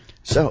dopamine, brother.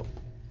 So,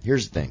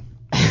 here's the thing.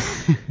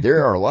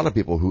 There are a lot of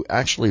people who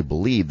actually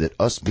believe that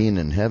us being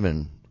in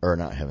heaven, or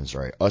not heaven,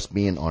 sorry, us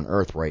being on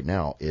earth right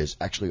now is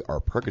actually our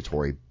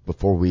purgatory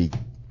before we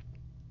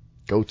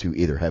go to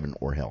either heaven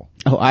or hell.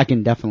 Oh, I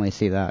can definitely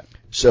see that.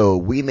 So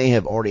we may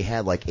have already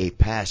had like a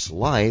past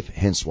life,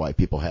 hence why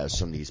people have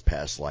some of these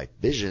past life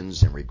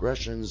visions and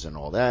regressions and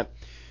all that.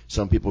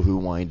 Some people who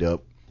wind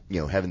up,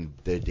 having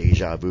the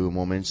deja vu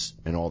moments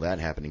and all that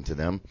happening to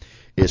them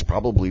is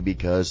probably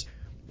because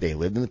they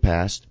lived in the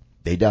past,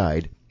 they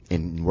died,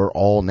 and we're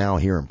all now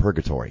here in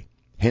purgatory.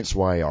 Hence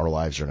why our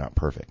lives are not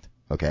perfect.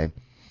 Okay?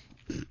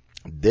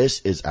 This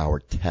is our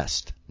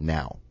test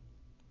now.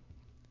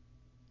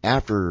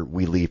 After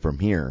we leave from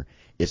here,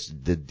 it's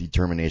the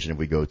determination if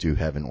we go to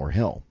heaven or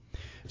hell.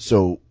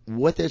 So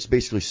what that's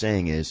basically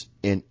saying is,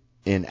 in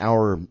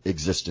our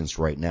existence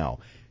right now,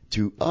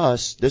 to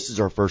us, this is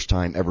our first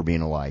time ever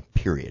being alive,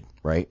 period,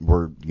 right?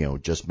 We're,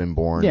 just been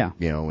born,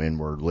 and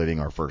we're living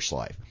our first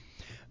life.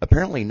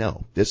 Apparently,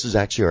 no. This is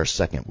actually our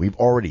second. We've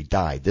already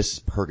died. This is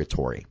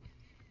purgatory.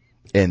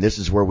 And this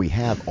is where we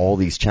have all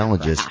these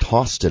challenges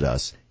tossed at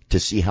us to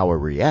see how we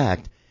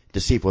react, to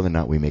see whether or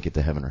not we make it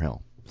to heaven or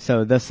hell.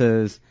 So this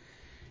is,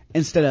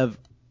 instead of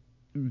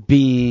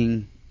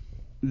being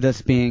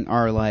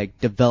our like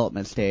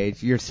development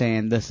stage, you're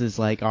saying this is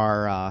like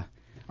our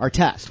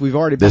test. We've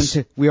already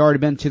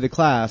been to the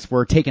class.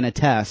 We're taking a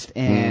test,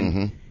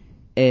 and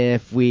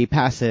if we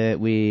pass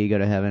it, we go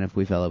to heaven. If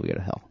we fail it, we go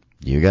to hell.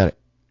 You got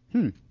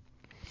it.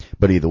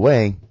 But either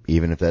way,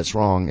 even if that's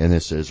wrong, and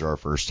this is our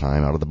first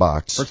time out of the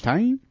box. First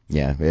time?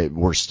 Yeah,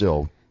 we're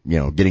still,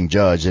 getting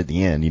judged at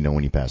the end,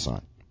 when you pass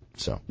on.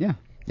 So. Yeah.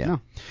 No.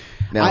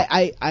 Now,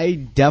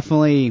 I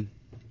definitely,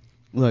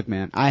 look,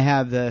 man, I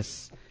have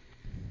this,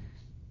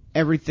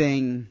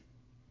 everything,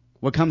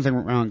 what comes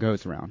around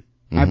goes around.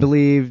 I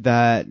believe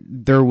that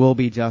there will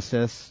be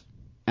justice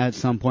at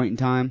some point in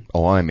time.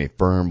 Oh, I'm a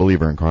firm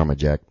believer in karma,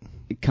 Jack.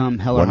 Come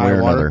hell or one way high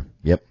or water. another.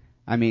 Yep.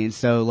 I mean,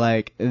 so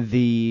like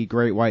the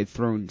Great White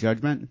Throne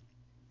Judgment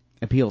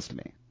appeals to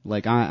me.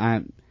 Like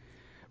I'm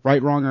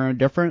right, wrong, or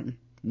indifferent,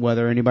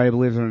 whether anybody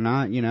believes it or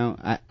not.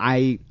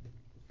 I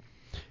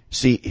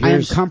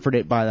am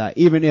comforted by that,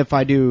 even if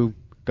I do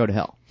go to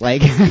hell.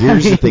 Like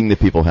here's the thing that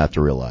people have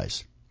to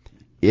realize: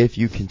 if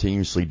you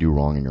continuously do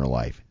wrong in your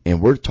life,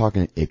 and we're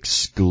talking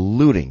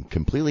excluding,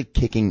 completely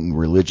kicking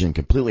religion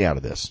completely out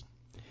of this,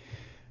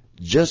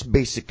 just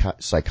basic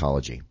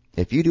psychology.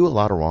 If you do a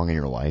lot of wrong in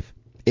your life,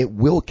 it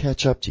will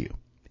catch up to you.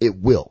 It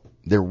will.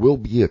 There will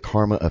be a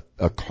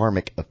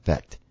karmic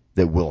effect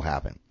that will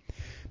happen.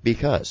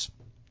 Because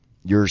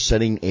you're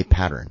setting a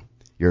pattern.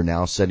 You're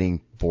now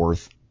setting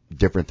forth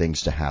different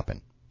things to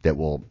happen that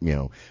will,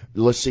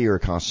 let's say you're a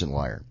constant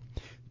liar.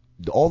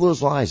 All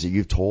those lies that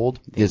you've told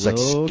is like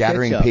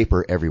scattering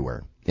paper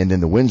everywhere. And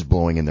then the wind's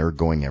blowing and they're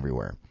going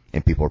everywhere.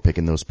 And people are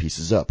picking those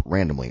pieces up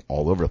randomly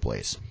all over the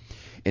place.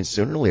 And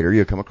sooner or later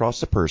you'll come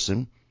across a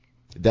person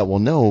that will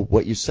know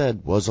what you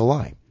said was a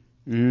lie.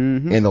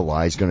 Mm-hmm. And the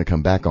lie is going to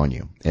come back on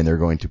you, and they're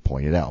going to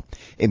point it out.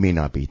 It may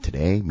not be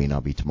today, may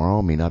not be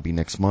tomorrow, may not be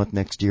next month,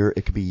 next year.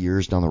 It could be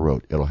years down the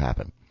road. It'll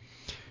happen.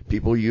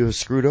 People you have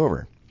screwed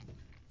over,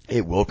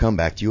 it will come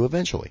back to you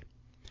eventually.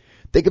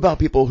 Think about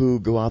people who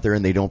go out there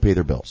and they don't pay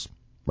their bills,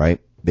 right?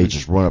 They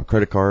just run up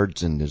credit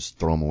cards and just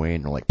throw them away,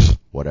 and they're like,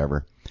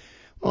 whatever.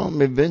 Well,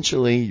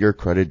 eventually your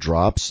credit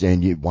drops,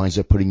 and it winds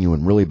up putting you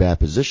in really bad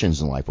positions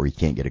in life where you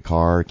can't get a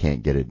car,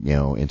 can't get it,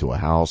 into a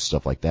house,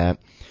 stuff like that.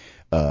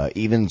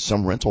 Even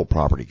some rental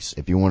properties.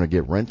 If you want to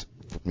get rent,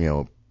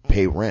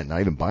 pay rent, not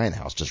even buying the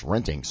house, just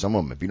renting. Some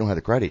of them, if you don't have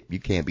the credit, you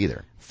can't be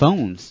there.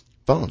 Phones.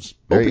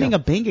 There Opening a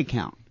bank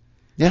account.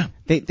 Yeah.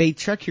 They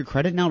check your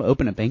credit now to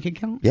open a bank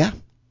account? Yeah.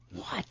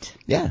 What?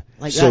 Yeah.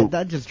 Like, so,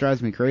 that just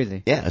drives me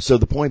crazy. Yeah, so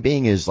the point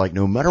being is, like,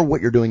 no matter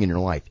what you're doing in your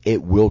life,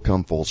 it will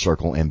come full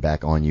circle and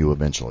back on you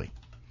eventually.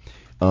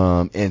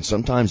 And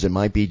sometimes it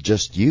might be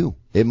just you.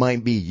 It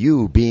might be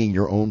you being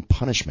your own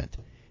punishment.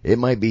 It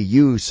might be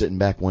you sitting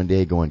back one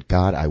day going,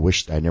 God, I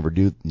wish I never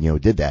did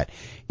that.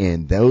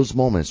 And those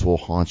moments will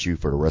haunt you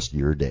for the rest of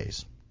your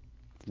days.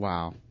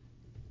 Wow.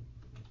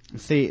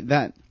 See,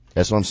 that's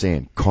what I'm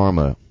saying.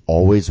 Karma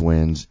always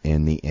wins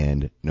in the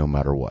end, no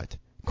matter what.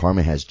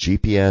 Karma has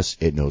GPS.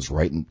 It knows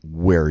right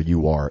where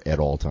you are at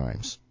all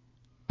times.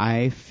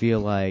 I feel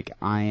like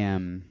I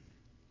am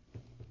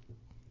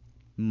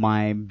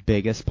my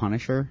biggest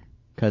punisher.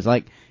 Because,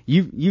 like,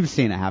 you've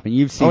seen it happen.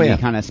 You've seen me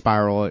kind of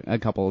spiral a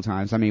couple of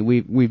times. I mean,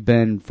 we've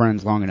been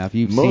friends long enough.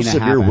 You've seen it happen.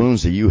 Most of your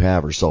wounds that you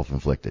have are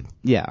self-inflicted.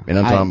 Yeah. And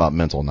I'm talking about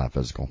mental, not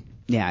physical.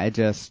 Yeah,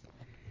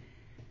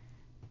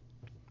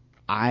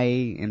 I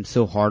am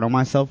so hard on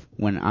myself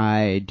when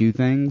I do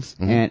things,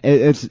 and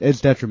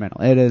it's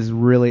detrimental. It is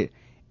really,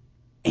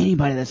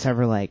 anybody that's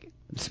ever, like,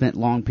 spent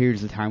long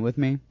periods of time with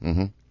me,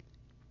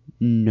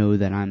 know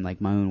that I'm like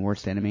my own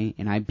worst enemy,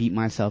 and I beat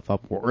myself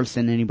up worse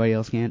than anybody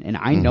else can, and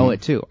I know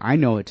it too.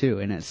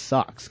 And it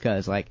sucks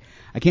because, like,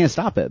 I can't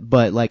stop it,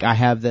 but, like, I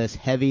have this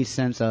heavy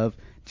sense of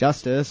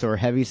justice or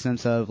heavy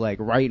sense of, like,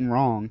 right and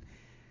wrong.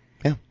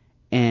 Yeah.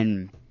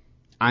 And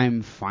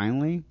I'm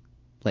finally,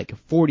 like,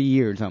 40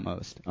 years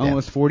almost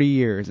 40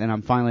 years, and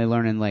I'm finally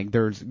learning, like,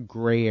 there's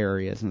gray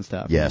areas and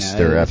stuff. Yes,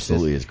 there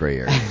absolutely is gray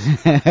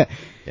areas.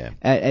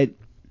 Yeah.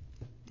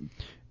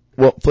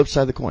 Well, flip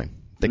side of the coin.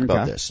 Think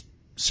about this.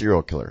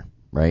 Serial killer,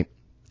 right?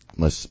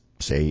 Let's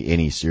say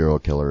any serial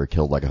killer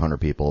killed like 100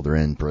 people. They're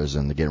in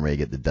prison. They're getting ready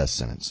to get the death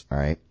sentence, all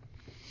right?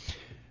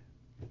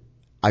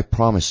 I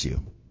promise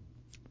you,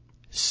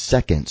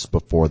 seconds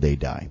before they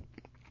die,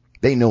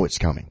 they know it's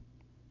coming.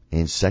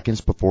 And seconds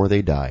before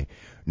they die,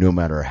 no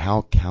matter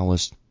how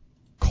calloused,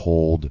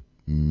 cold,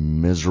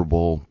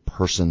 miserable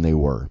person they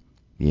were,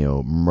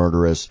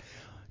 murderous,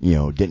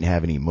 didn't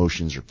have any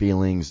emotions or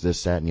feelings,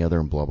 this, that, and the other,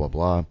 and blah, blah,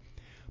 blah.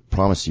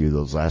 Promise you,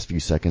 those last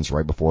few seconds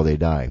right before they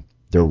die,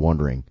 they're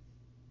wondering,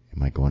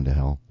 am I going to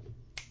hell?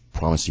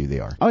 Promise you they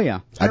are. Oh,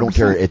 yeah. 100%. I don't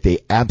care if they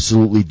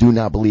absolutely do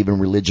not believe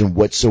in religion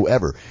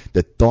whatsoever.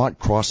 The thought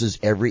crosses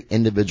every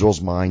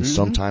individual's mind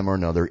sometime or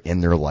another in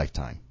their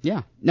lifetime.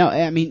 Yeah. No,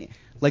 I mean,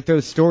 like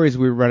those stories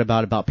we read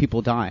about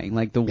people dying.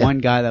 Like the one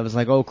guy that was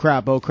like, oh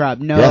crap,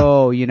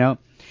 no,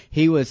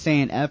 He was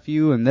saying F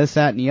you and this,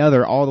 that, and the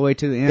other all the way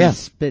to the end,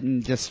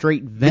 spitting just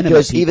straight venom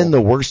because at people. Even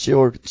the worst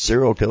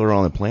serial killer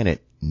on the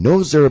planet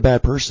knows they're a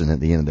bad person at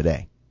the end of the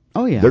day.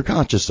 Oh, yeah. They're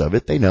conscious of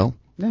it. They know.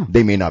 Yeah.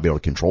 They may not be able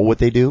to control what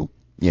they do,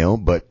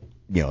 but,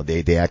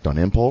 they act on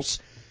impulse.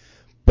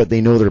 But they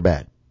know they're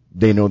bad.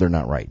 They know they're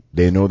not right.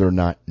 They know they're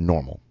not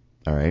normal.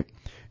 All right?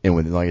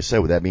 And like I said,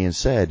 with that being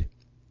said,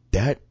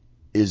 that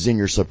is in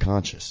your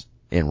subconscious.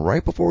 And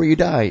right before you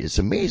die, it's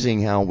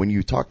amazing how when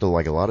you talk to,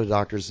 like, a lot of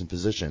doctors and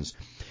physicians,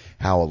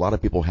 how a lot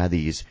of people have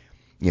these,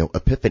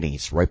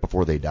 epiphanies right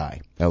before they die.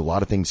 A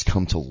lot of things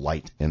come to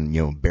light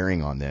and,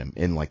 bearing on them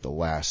in, like, the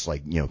last,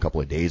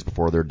 couple of days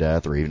before their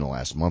death or even the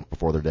last month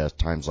before their death,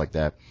 times like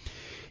that.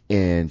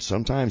 And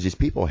sometimes these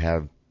people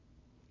have,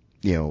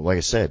 like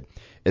I said,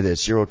 the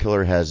serial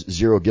killer has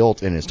zero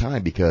guilt in his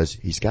time because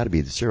he's got to be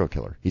the serial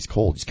killer. He's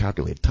cold. He's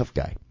calculated, tough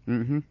guy.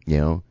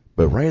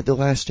 But right at the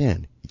last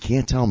end, you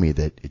can't tell me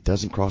that it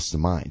doesn't cross the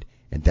mind.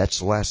 And that's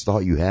the last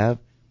thought you have.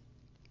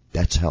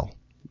 That's hell.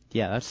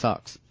 Yeah, that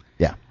sucks.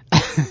 Yeah.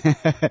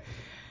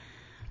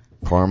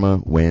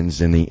 Karma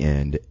wins in the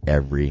end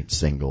every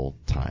single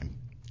time.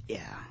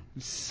 Yeah.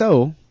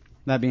 So,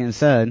 that being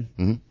said,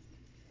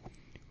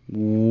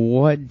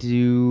 what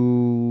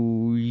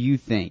do you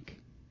think?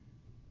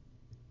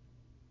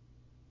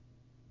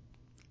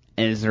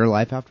 Is there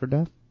life after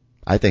death?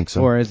 I think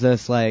so. Or is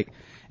this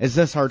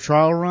our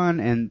trial run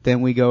and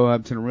then we go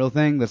up to the real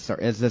thing?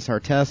 Is this our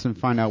test and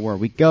find out where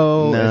we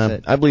go? No,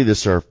 I believe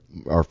this is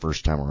our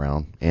first time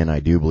around, and I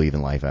do believe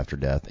in life after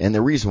death. And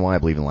the reason why I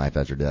believe in life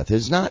after death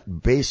is not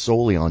based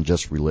solely on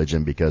just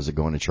religion because of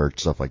going to church,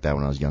 stuff like that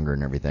when I was younger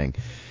and everything.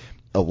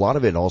 A lot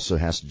of it also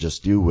has to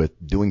just do with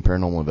doing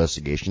paranormal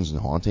investigations and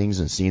hauntings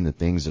and seeing the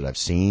things that I've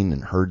seen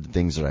and heard the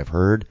things that I've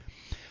heard.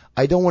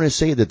 I don't want to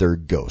say that they're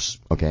ghosts,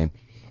 okay?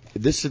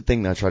 This is the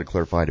thing that I try to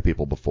clarify to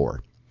people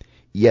before.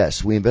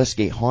 Yes, we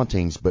investigate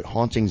hauntings, but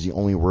haunting's the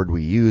only word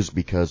we use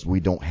because we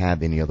don't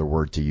have any other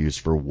word to use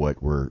for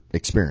what we're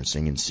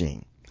experiencing and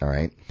seeing. All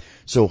right?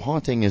 So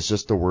haunting is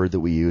just a word that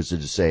we use to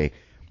just say,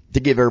 to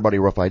give everybody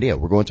a rough idea.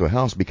 We're going to a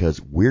house because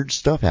weird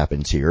stuff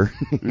happens here,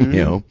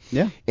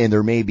 Yeah. And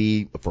there may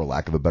be, for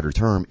lack of a better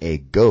term, a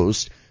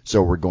ghost,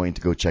 so we're going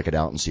to go check it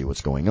out and see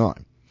what's going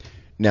on.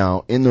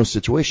 Now, in those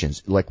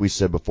situations, like we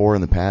said before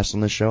in the past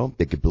on the show,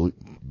 it could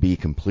be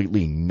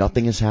completely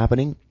nothing is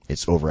happening.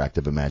 It's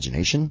overactive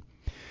imagination.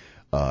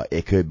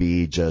 It could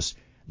be just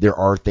there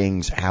are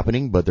things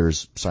happening, but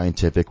there's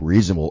scientific,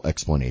 reasonable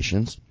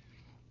explanations.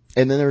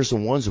 And then there's the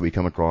ones that we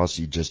come across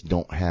you just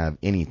don't have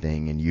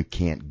anything and you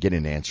can't get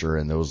an answer,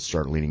 and those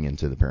start leading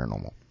into the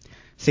paranormal.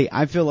 See,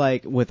 I feel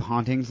like with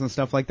hauntings and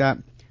stuff like that,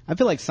 I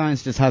feel like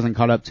science just hasn't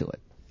caught up to it.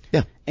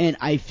 Yeah. And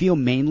I feel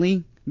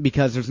mainly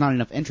because there's not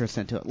enough interest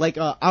into it. Like,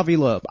 Avi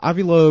Loeb.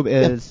 Avi Loeb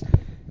is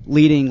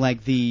leading,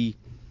 like, the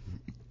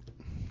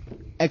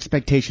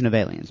expectation of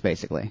aliens,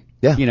 basically.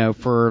 Yeah. You know,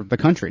 for the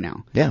country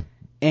now. Yeah.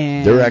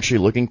 And They're actually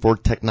looking for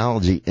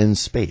technology in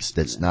space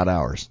that's not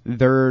ours.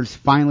 there's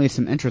finally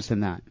some interest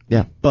in that.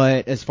 Yeah.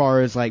 But as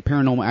far as, like,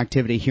 paranormal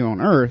activity here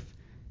on Earth,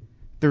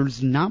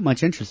 there's not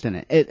much interest in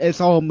it. It's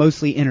all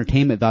mostly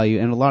entertainment value,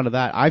 and a lot of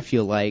that I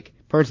feel like,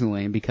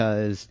 personally,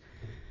 because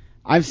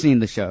I've seen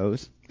the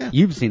shows,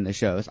 you've seen the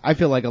shows, I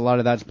feel like a lot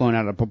of that's blown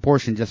out of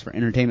proportion just for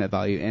entertainment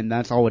value, and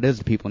that's all it is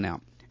to people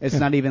now. It's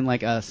not even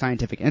like a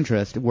scientific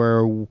interest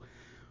where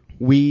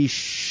we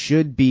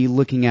should be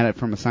looking at it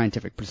from a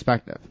scientific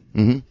perspective.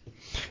 Mm-hmm.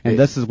 And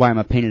this is why I'm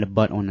a pain in the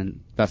butt on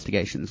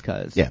investigations,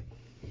 because... Yeah.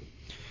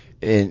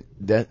 And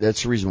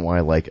that's the reason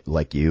why,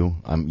 like you,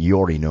 you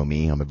already know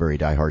me. I'm a very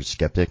diehard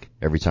skeptic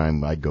every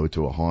time I go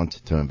to a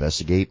haunt to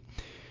investigate,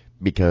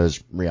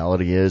 because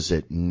reality is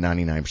that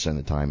 99% of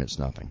the time it's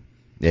nothing.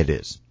 It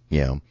is, you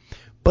know.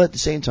 But at the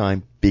same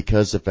time,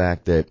 because the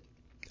fact that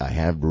I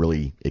have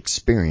really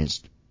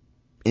experienced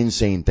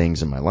insane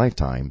things in my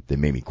lifetime that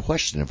made me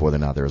question if whether or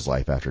not there is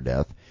life after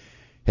death,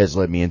 has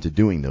led me into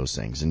doing those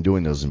things and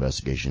doing those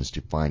investigations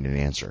to find an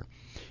answer.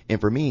 And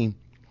for me,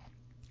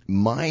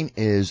 mine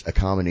is a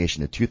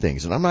combination of two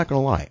things, and I'm not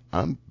going to lie.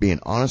 I'm being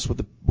honest with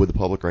the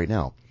public right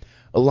now.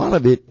 A lot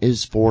of it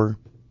is for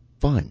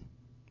fun.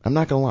 I'm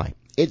not going to lie.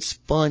 It's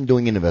fun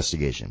doing an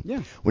investigation.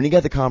 Yeah. When you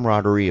got the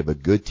camaraderie of a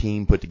good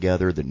team put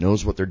together that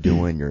knows what they're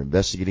doing, you're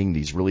investigating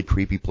these really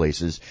creepy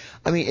places.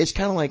 I mean, it's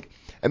kind of like,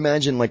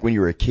 imagine like when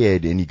you were a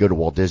kid and you go to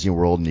Walt Disney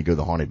World and you go to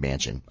the Haunted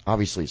Mansion.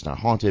 Obviously, it's not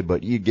haunted,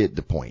 but you get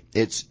the point.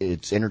 It's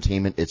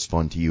entertainment. It's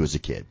fun to you as a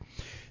kid.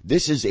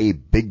 This is a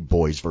big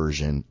boys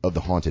version of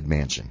the Haunted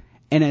Mansion.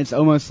 And it's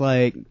almost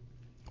like...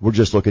 We're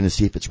just looking to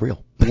see if it's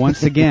real.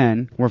 Once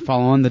again, we're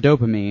following the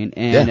dopamine,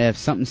 and if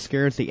something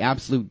scares the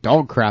absolute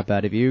dog crap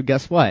out of you,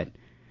 guess what?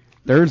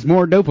 There's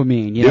more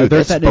dopamine. You know,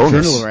 there's that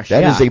adrenaline rush.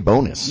 That is a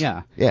bonus.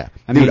 Yeah. Yeah.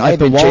 I mean, I've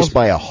been chased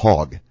by a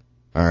hog.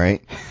 All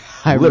right?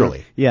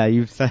 Literally. Yeah,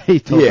 you told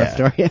that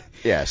story.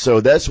 Yeah,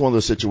 so that's one of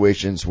those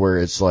situations where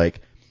it's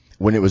like,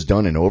 when it was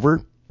done and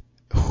over,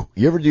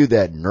 you ever do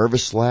that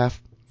nervous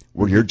laugh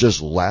where you're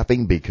just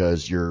laughing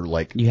because you're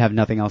like... You have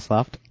nothing else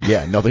left?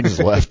 Yeah, nothing's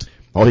left.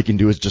 All you can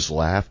do is just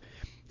laugh.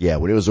 Yeah,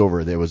 when it was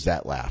over, there was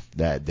that laugh.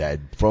 That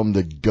from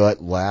the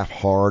gut laugh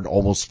hard,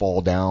 almost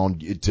fall down,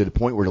 to the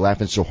point where you're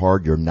laughing so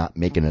hard you're not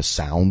making a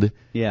sound.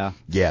 Yeah.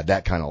 Yeah,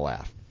 that kind of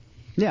laugh.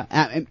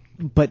 Yeah,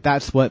 but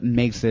that's what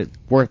makes it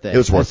worth it. It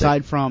was worth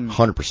aside it. From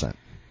 100%.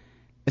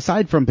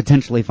 Aside from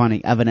potentially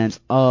finding evidence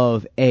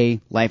of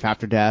A, life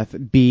after death,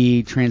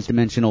 B,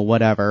 transdimensional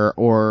whatever,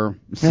 or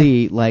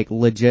C, like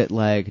legit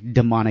like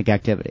demonic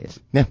activities.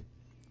 Yeah.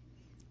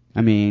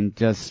 I mean,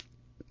 just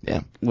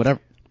whatever.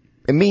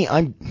 And me,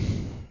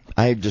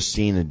 I've just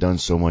seen and done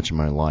so much in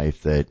my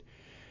life that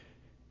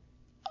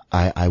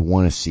I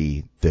want to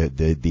see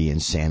the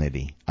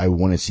insanity. I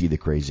want to see the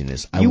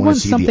craziness. I want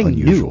to see the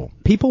unusual.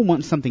 New. People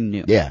want something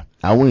new. Yeah.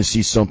 I want to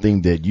see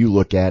something that you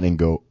look at and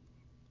go,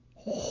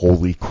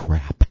 holy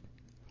crap.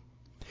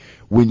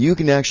 When you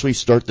can actually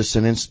start the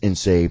sentence and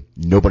say,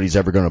 nobody's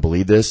ever going to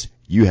believe this,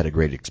 you had a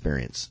great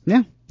experience.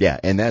 Yeah. Yeah,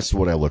 and that's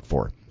what I look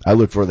for. I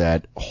look for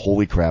that,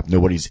 holy crap,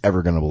 nobody's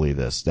ever going to believe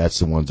this. That's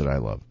the ones that I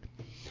love.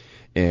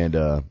 And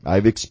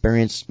I've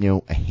experienced,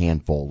 a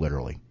handful,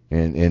 literally.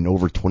 And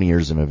over 20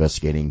 years of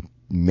investigating,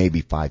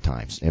 maybe 5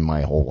 times in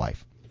my whole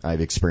life,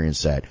 I've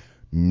experienced that.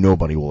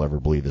 Nobody will ever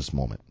believe this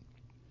moment.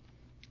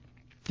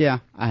 Yeah,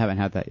 I haven't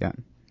had that yet.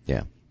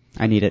 Yeah.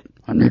 I need it.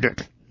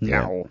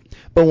 Yeah.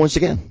 But once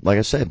again, like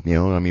I said,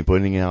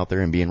 putting it out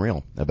there and being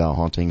real about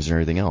hauntings and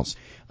everything else.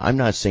 I'm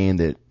not saying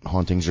that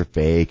hauntings are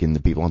fake and the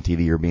people on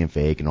TV are being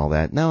fake and all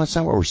that. No, that's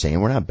not what we're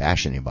saying. We're not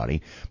bashing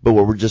anybody. But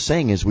what we're just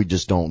saying is we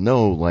just don't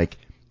know,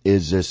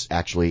 is this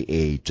actually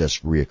a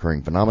just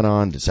reoccurring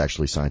phenomenon that's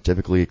actually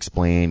scientifically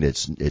explained?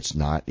 It's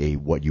not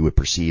what you would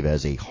perceive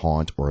as a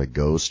haunt or a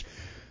ghost,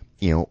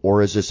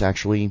 or is this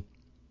actually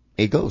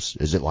a ghost?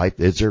 Is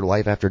there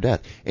life after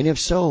death? And if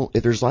so,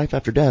 if there's life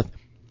after death,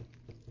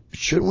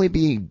 shouldn't we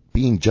be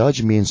being judged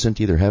and being sent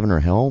to either heaven or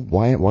hell?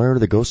 Why are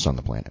the ghosts on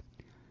the planet?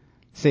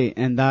 See,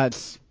 and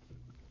has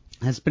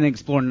been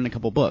explored in a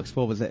couple books.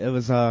 What was it? It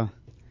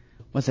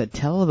was it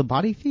Tale of the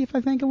Body Thief,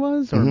 I think it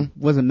was? Or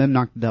was it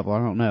Memnoch the Devil? I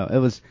don't know. It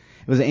was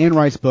an Anne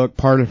Rice book,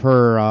 part of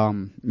her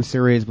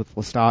series with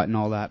Lestat and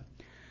all that.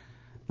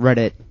 Read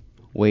it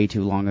way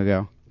too long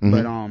ago.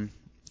 But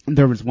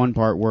there was one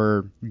part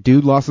where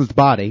dude lost his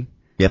body.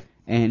 Yep.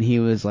 And he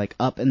was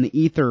up in the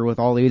ether with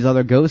all these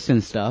other ghosts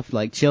and stuff,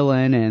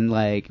 chilling, and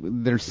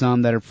there's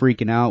some that are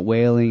freaking out,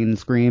 wailing and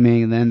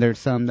screaming, and then there's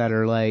some that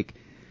are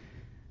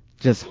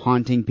just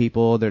haunting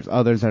people. There's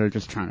others that are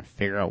just trying to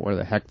figure out where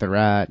the heck they're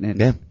at.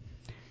 And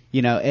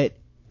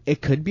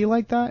it could be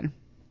like that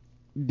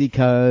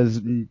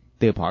because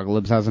the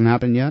apocalypse hasn't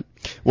happened yet.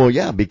 Well,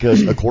 yeah,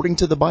 because according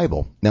to the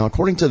Bible,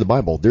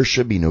 there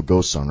should be no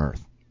ghosts on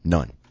earth.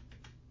 None.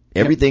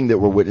 Everything that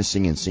we're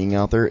witnessing and seeing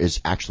out there is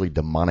actually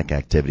demonic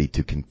activity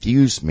to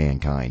confuse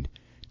mankind,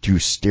 to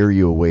steer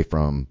you away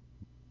from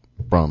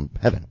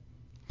heaven.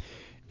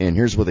 And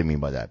here's what they mean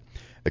by that.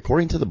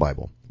 According to the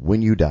Bible,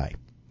 when you die,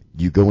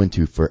 you go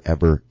into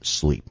forever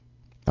sleep.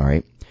 All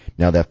right?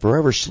 Now, that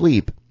forever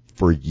sleep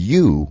for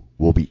you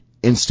will be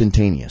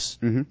instantaneous.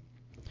 Mm-hmm.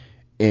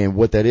 And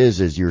what that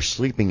is you're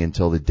sleeping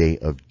until the day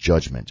of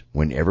judgment,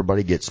 when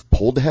everybody gets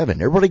pulled to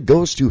heaven. Everybody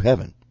goes to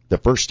heaven the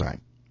first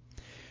time.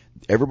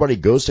 Everybody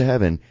goes to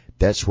heaven.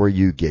 That's where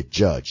you get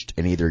judged.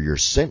 And either you're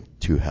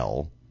sent to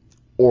hell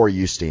or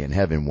you stay in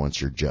heaven once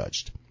you're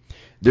judged.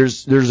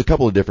 There's a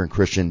couple of different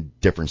Christian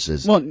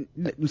differences. Well,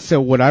 so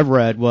what I've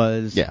read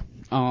was Yeah.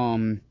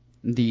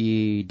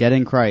 The dead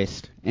in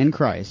Christ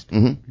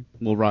Mm-hmm.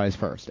 will rise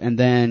first. And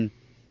then,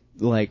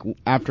 like,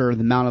 after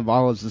the Mount of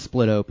Olives is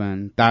split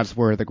open, that's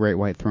where the Great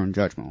White Throne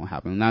Judgment will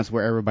happen. And that's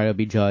where everybody will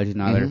be judged,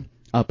 either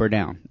up or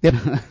down. Yep.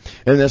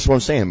 And that's what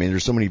I'm saying. I mean,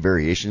 there's so many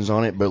variations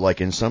on it, but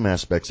like in some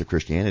aspects of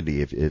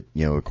Christianity, if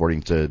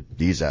according to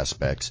these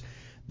aspects,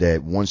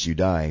 that once you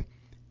die,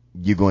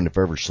 you go into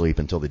forever sleep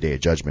until the day of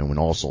judgment, when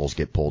all souls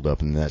get pulled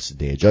up, and that's the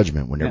day of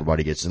judgment, when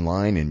everybody gets in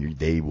line and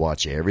they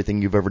watch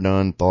everything you've ever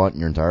done, thought in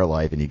your entire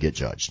life, and you get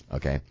judged.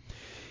 Okay.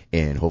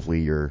 And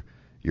hopefully your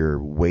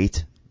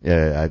weight,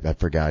 I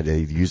forgot, they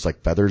use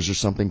like feathers or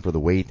something for the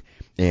weight.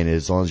 And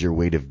as long as your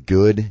weight of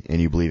good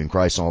and you believe in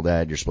Christ and all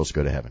that, you're supposed to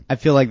go to heaven. I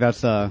feel like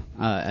that's a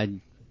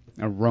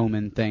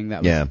Roman thing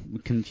that was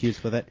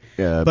confused with it.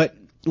 Yeah.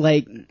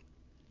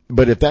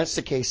 But if that's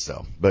the case,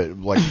 though, but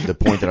like the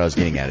point that I was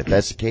getting at, if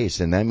that's the case,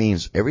 then that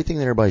means everything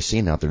that everybody's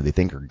seeing out there they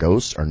think are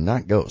ghosts are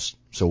not ghosts.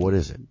 So what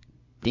is it?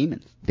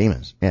 demons.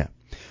 Demons, yeah.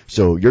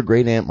 So your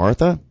great Aunt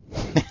Martha?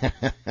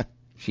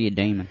 She a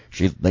demon.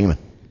 She's a demon.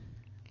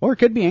 Or it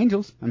could be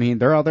angels. I mean,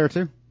 they're out there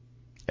too.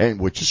 And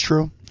which is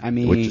true.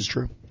 Which is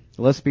true.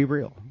 Let's be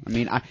real. I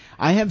mean,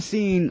 I have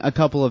seen a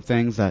couple of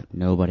things that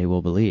nobody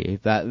will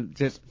believe. That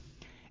just,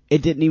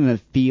 it didn't even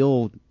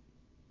feel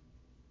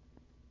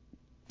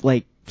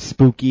like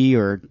spooky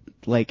or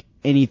like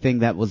anything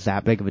that was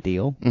that big of a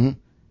deal. Mm-hmm.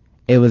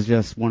 It was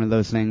just one of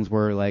those things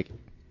where like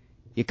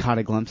you caught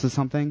a glimpse of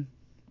something,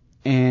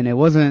 and it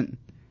wasn't.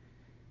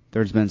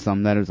 There's been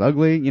some that is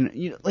ugly, you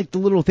know, like the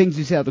little things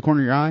you see out the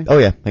corner of your eye. Oh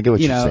yeah, I get what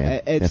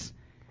you're saying.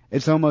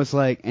 It's almost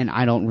like, and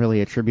I don't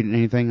really attribute it to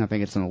anything. I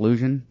think it's an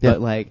illusion. Yeah.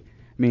 But like,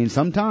 I mean,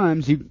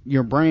 sometimes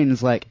your brain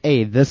is like,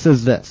 hey, this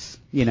is this,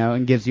 you know,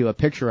 and gives you a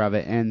picture of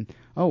it, and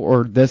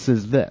or this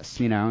is this,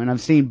 you know. And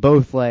I've seen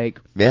both, like,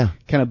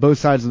 kind of both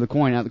sides of the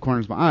coin out the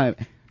corners of my eye.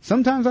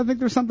 Sometimes I think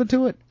there's something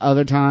to it.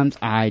 Other times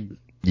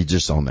you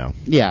just don't know.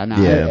 Yeah,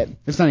 no,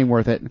 it's not even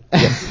worth it.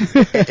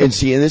 Yeah. And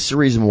see, and this is the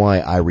reason why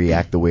I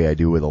react the way I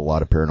do with a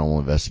lot of paranormal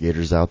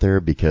investigators out there,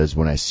 because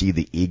when I see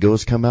the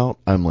egos come out,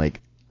 I'm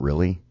like,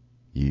 really?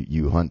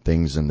 You hunt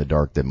things in the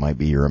dark that might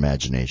be your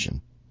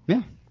imagination.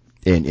 Yeah.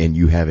 And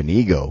you have an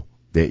ego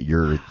that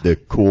you're the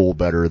cool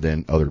better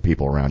than other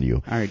people around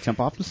you. All right, jump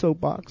off the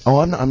soapbox. Oh,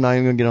 I'm not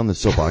even going to get on the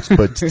soapbox,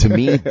 but to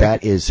me,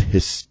 that is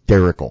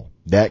hysterical.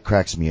 That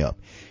cracks me up.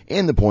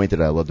 And the point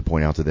that I love to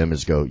point out to them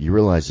is you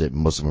realize that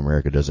most of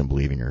America doesn't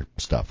believe in your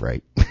stuff,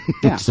 right?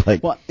 Yeah. It's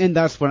like, well, and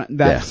that's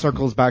that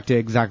circles back to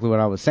exactly what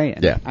I was saying.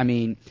 Yeah. I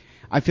mean,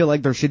 I feel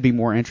like there should be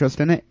more interest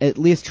in it, at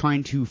least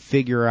trying to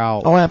figure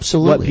out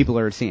absolutely. what people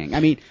are seeing. I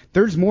mean,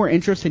 there's more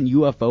interest in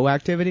UFO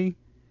activity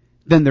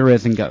than there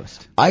is in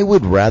ghost. I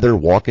would rather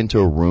walk into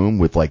a room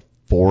with like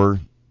 4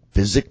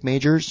 physics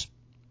majors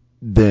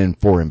than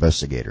 4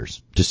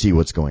 investigators to see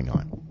what's going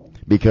on.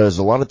 Because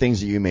a lot of things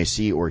that you may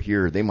see or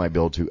hear, they might be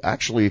able to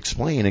actually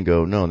explain and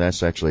go, no,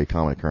 that's actually a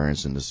common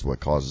occurrence and this is what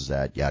causes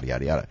that, yada,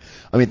 yada, yada.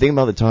 I mean, think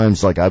about the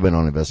times like I've been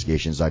on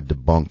investigations, I've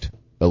debunked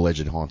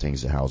alleged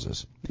hauntings at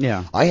houses.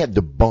 Yeah. I have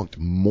debunked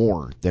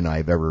more than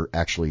I've ever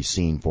actually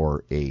seen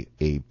for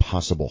a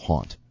possible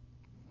haunt.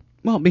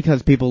 Well,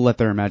 because people let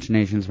their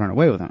imaginations run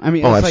away with them. I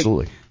mean, it's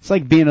absolutely. It's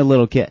like being a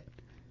little kid.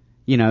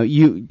 You know,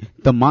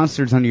 the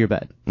monster's under your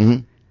bed.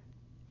 Mm-hmm.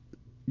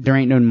 There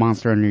ain't no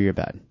monster under your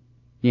bed.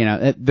 You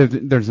know,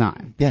 there's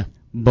not. Yeah.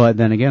 But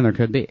then again, there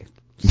could be.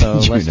 So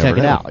let's check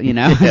it out, you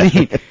know?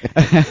 Yeah.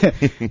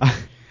 I mean,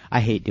 I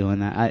hate doing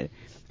that.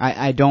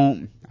 I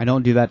don't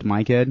do that to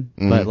my kid,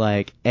 but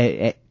like,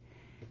 in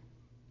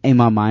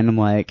my mind, I'm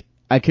like,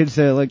 I could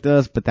say it like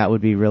this, but that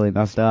would be really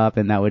messed up,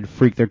 and that would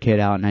freak their kid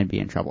out, and I'd be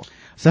in trouble.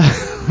 So,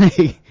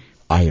 like,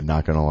 I am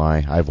not gonna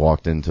lie. I've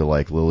walked into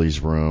like Lily's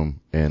room,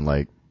 and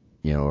like,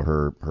 you know,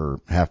 her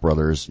half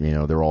brothers, you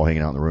know, they're all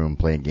hanging out in the room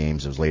playing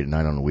games. It was late at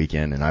night on the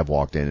weekend, and I've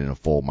walked in a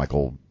full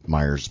Michael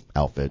Myers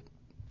outfit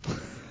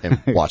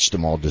and watched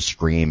them all just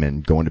scream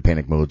and go into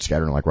panic mode,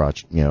 scattering like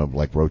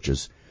like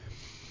roaches.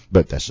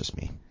 But that's just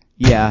me.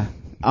 Yeah.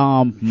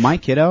 My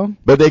kiddo.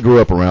 But they grew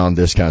up around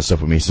this kind of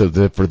stuff with me, so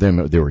for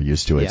them, they were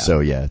used to it. Yeah. So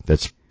yeah,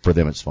 for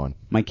them, it's fun.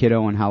 My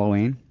kiddo on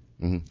Halloween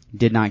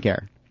did not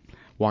care.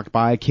 Walked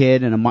by a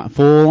kid in a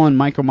full-on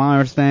Michael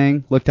Myers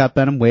thing, looked up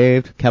at him,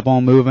 waved, kept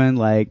on moving,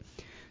 like,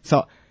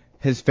 so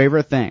his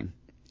favorite thing,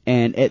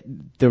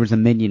 and there was a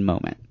Minion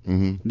moment.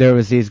 Mm-hmm. There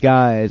was these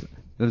guys,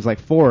 there was like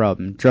 4 of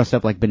them, dressed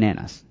up like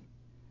bananas.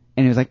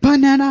 And he was like,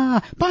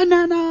 banana,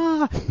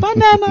 banana,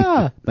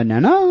 banana,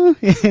 banana.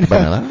 You know?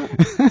 Banana.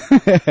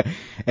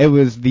 It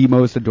was the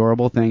most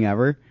adorable thing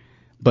ever,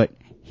 but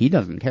he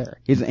doesn't care.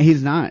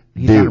 He's not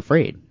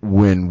afraid.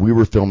 When we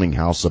were filming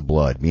House of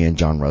Blood, me and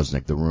John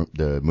Rusnick,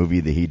 the movie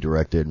that he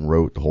directed and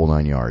wrote, the whole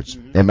 9 yards.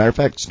 Mm-hmm. And matter of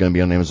fact, it's going to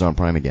be on Amazon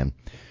Prime again.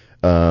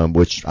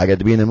 Which I got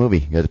to be in the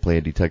movie. Got to play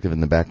a detective in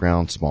the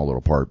background, small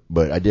little part,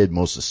 but I did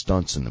most of the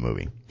stunts in the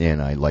movie,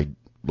 and I like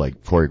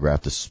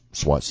choreographed the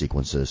SWAT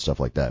sequences, stuff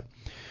like that.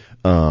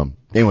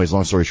 Anyways,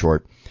 long story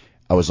short,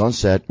 I was on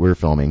set, we were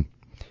filming,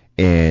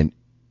 and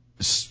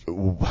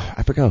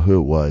I forgot who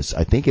it was.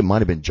 I think it might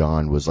have been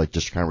John, was like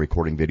just kind of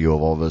recording video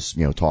of all of us,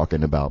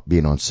 talking about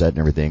being on set and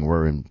everything.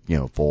 We're in,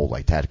 full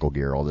like tactical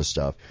gear, all this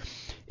stuff.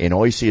 And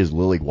all you see is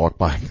Lily walk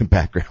by in the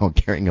background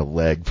carrying a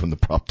leg from the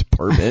prop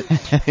department.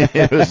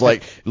 It was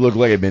like, it looked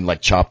like it had been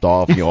like chopped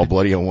off, all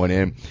bloody on one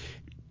end.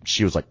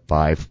 She was like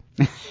 5,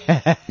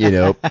 And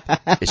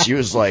she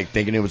was like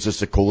thinking it was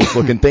just the coolest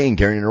looking thing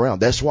carrying it around.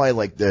 That's why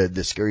like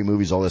the scary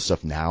movies, all that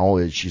stuff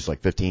now, she's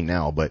like 15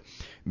 now, but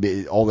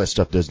all that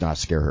stuff does not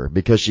scare her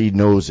because she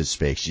knows it's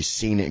fake. She's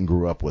seen it and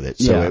grew up with it.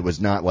 So it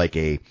was not like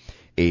she's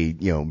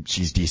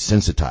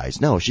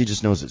desensitized. No, she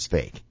just knows it's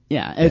fake.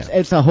 Yeah,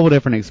 it's a whole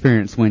different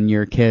experience when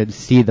your kids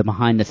see the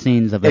behind the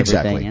scenes of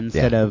everything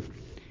instead of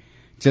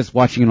just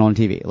watching it on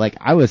TV. Like,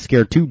 I was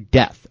scared to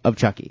death of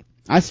Chucky.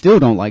 I still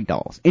don't like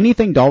dolls.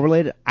 Anything doll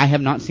related, I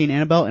have not seen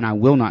Annabelle, and I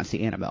will not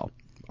see Annabelle.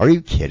 Are you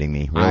kidding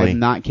me? Really? I'm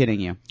not kidding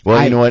you.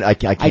 Well, you know what? I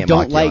can't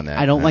mock you on that.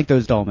 I don't like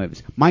those doll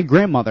movies. My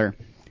grandmother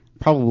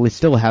probably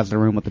still has the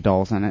room with the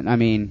dolls in it. I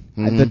mean,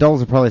 the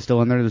dolls are probably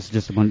still in there. There's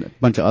just a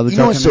bunch of other stuff. You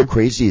know what's so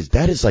crazy is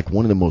that is like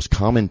one of the most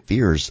common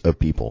fears of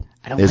people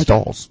is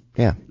dolls.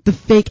 Yeah. The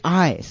fake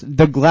eyes.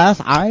 The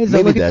glass eyes.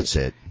 Maybe that's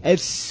it.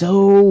 It's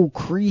so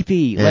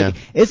creepy. Yeah. Like,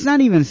 it's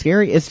not even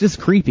scary. It's just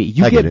creepy.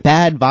 You get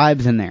bad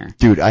vibes in there.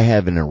 Dude, I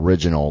have an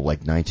original like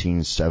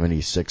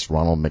 1976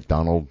 Ronald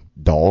McDonald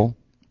doll.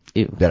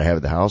 Ew. That I have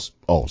at the house.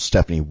 Oh,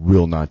 Stephanie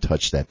will not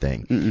touch that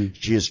thing. Mm-mm.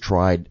 She has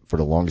tried for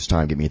the longest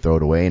time to get me to throw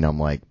it away, and I'm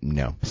like,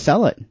 no.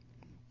 Sell it.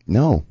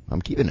 No,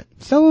 I'm keeping it.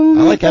 Sell it.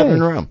 I like having it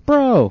around.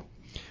 Bro.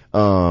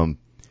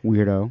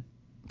 Weirdo.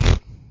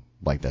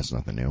 Like that's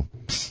nothing new.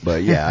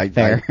 But yeah, I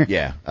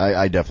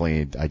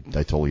definitely, I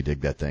totally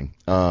dig that thing.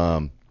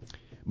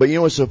 But you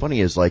know what's so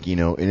funny is like,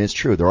 and it's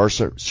true, there are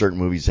certain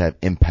movies that have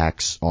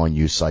impacts on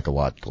you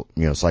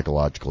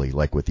psychologically,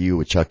 like with you,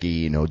 with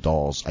Chucky,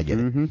 dolls, I get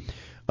it.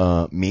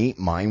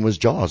 Mine was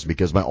Jaws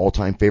because my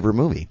all-time favorite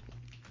movie.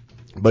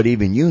 But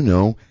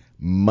even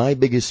my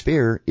biggest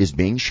fear is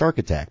being shark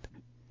attacked.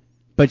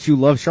 But you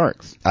love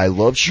sharks. I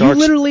love sharks.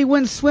 You literally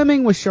went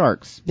swimming with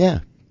sharks.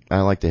 Yeah.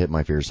 I like to hit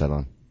my fears head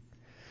on.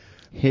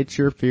 Hit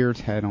your fears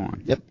head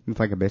on. Yep. With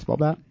like a baseball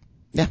bat?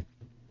 Yeah.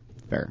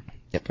 Fair.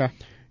 Yep. Okay.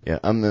 Yeah,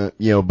 I'm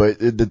but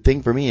the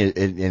thing for me, and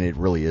it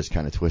really is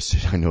kind of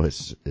twisted. I know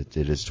it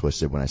is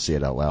twisted when I say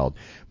it out loud.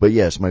 But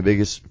yes, my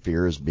biggest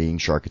fear is being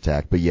shark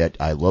attacked. But yet,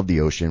 I love the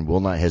ocean. Will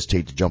not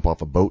hesitate to jump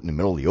off a boat in the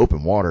middle of the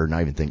open water,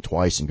 not even think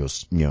twice, and go,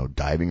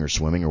 diving or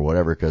swimming or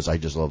whatever, because I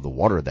just love the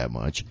water that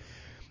much.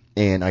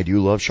 And I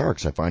do love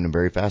sharks. I find them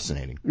very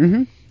fascinating.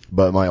 Mm-hmm.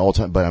 But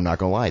but I'm not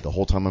gonna lie. The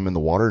whole time I'm in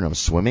the water and I'm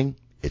swimming,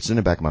 it's in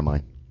the back of my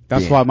mind.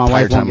 That's why my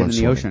wife won't get in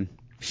the ocean.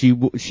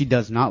 She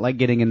does not like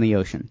getting in the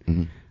ocean.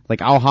 Mm-hmm.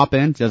 Like, I'll hop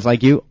in, just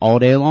like you, all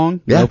day long,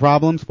 no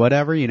problems,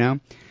 whatever, If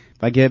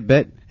I get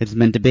bit, it's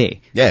meant to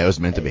be. Yeah, it was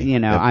meant to be.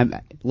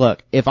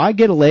 Look, if I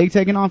get a leg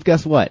taken off,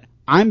 guess what?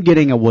 I'm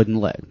getting a wooden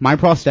leg. My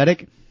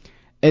prosthetic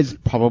is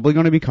probably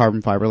going to be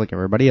carbon fiber like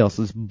everybody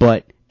else's,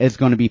 but it's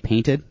going to be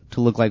painted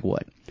to look like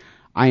wood.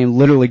 I am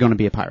literally going to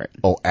be a pirate.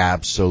 Oh,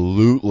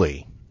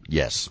 absolutely.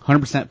 Yes.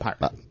 100%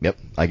 pirate. Yep.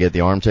 I get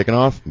the arm taken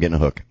off, I'm getting a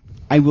hook.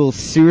 I will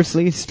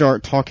seriously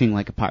start talking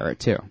like a pirate,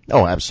 too.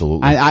 Oh,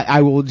 absolutely.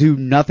 I will do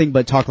nothing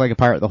but talk like a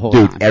pirate the whole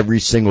time. Dude, every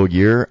single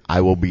year,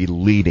 I will be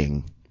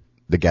leading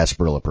the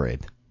Gasparilla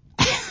Parade.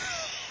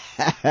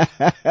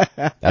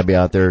 I'd be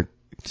out there,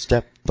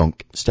 step,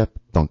 thunk, step,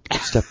 thunk,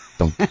 step,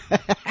 thunk.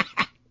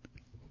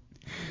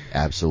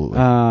 Absolutely.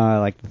 I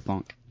like the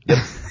thunk.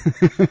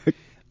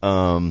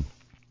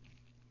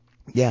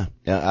 Yeah,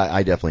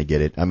 I definitely get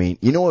it. I mean,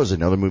 what was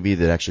another movie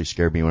that actually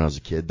scared me when I was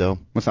a kid, though?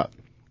 What's up?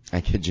 I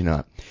kid you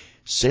not.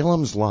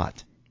 Salem's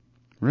Lot.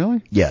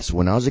 Really? Yes,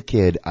 when I was a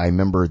kid, I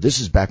remember, this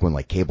is back when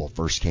like cable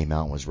first came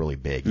out and was really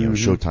big,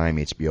 Showtime,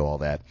 HBO, all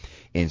that.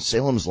 And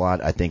Salem's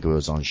Lot, I think it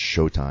was on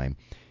Showtime.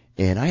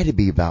 And I had to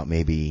be about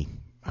maybe,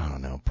 I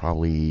don't know,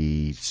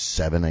 probably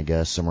 7, I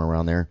guess, somewhere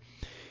around there.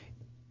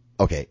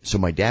 Okay, so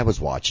my dad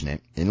was watching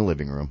it in the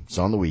living room. It's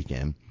on the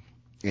weekend.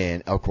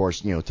 And of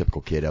course,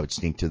 typical kid, I would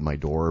sneak to my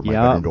door, my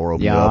bedroom door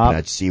opened up, and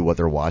I'd see what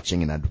they're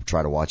watching, and I'd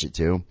try to watch it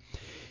too.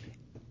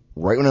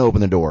 Right when I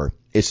open the door,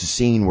 it's the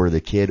scene where the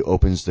kid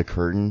opens the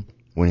curtain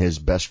when his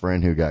best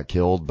friend who got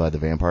killed by the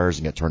vampires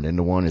and got turned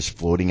into one is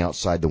floating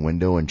outside the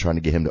window and trying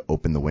to get him to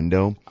open the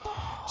window.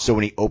 So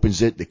when he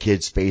opens it, the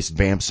kid's face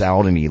vamps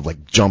out and he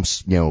like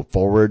jumps,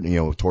 forward,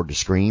 toward the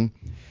screen.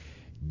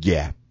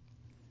 Yeah.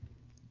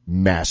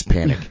 mass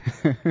panic.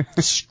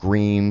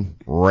 Scream,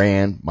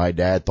 ran. My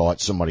dad thought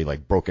somebody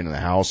like broke into the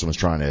house and was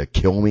trying to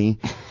kill me.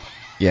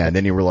 Yeah, and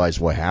then he realized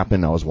what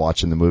happened. I was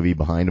watching the movie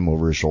behind him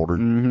over his shoulder.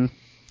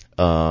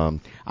 Mm-hmm.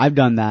 I've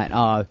done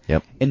that.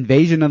 Yep.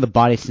 Invasion of the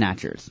Body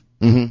Snatchers.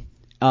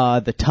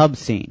 Mm-hmm. The tub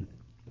scene.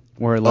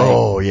 Where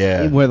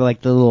where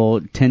like the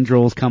little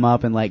tendrils come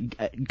up and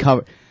like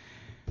cover.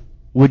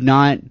 Would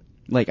not,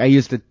 like, I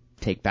used to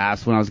take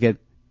baths when I was a kid.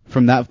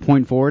 From that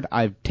point forward,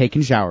 I've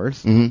taken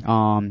showers.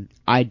 Mm-hmm.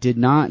 I did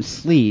not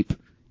sleep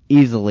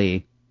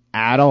easily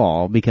at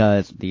all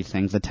because these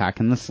things attack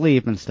in the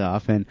sleep and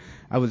stuff, and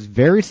I was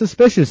very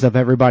suspicious of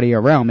everybody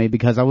around me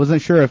because I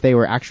wasn't sure if they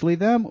were actually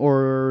them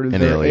or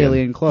their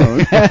alien clone.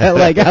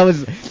 Like, I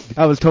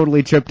was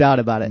totally tripped out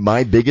about it.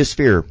 My biggest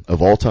fear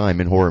of all time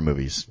in horror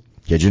movies,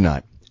 kid you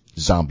not,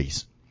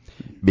 zombies.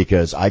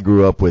 Because I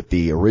grew up with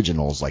the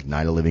originals, like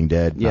Night of the Living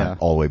Dead. Yeah. Not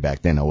all the way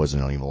back then. I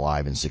wasn't even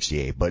alive in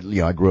 68. But,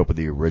 you know, I grew up with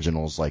the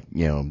originals, like,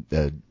 you know,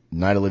 the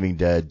Night of the Living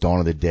Dead, Dawn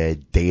of the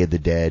Dead, Day of the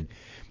Dead,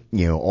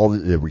 you know, all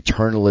the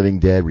Return of the Living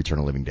Dead, Return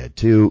of the Living Dead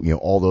 2, you know,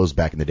 all those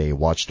back in the day.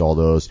 Watched all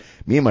those.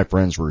 Me and my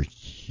friends were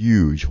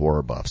huge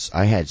horror buffs.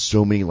 I had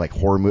so many, like,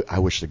 horror movies. I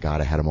wish to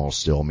God I had them all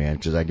still, man,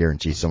 because I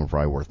guarantee some are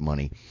probably worth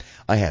money.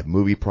 I had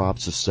movie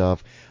props and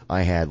stuff.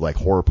 I had, like,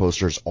 horror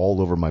posters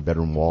all over my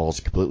bedroom walls,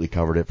 completely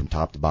covered it from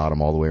top to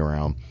bottom all the way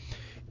around.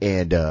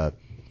 And I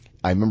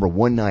remember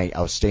one night,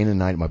 I was staying the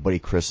night at my buddy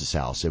Chris's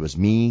house. It was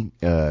me,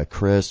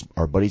 Chris,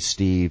 our buddy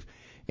Steve,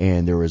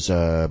 and there was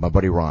my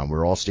buddy Ron. We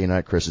were all staying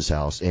at Chris's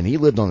house, and he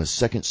lived on the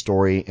second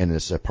story in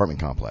this apartment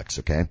complex,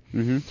 okay?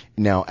 Mm-hmm.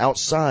 Now,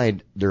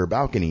 outside their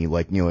balcony,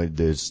 like, you know,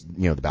 there's,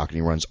 you know, the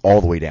balcony runs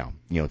all the way down,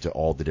 you know, to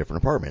all the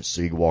different apartments.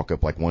 So you can walk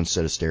up, like, one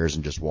set of stairs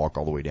and just walk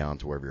all the way down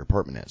to wherever your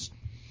apartment is.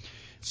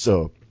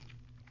 So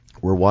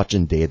we're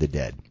watching Day of the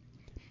Dead.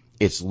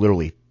 It's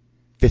literally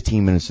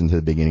 15 minutes into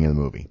the beginning of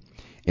the movie.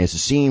 And it's a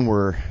scene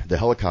where the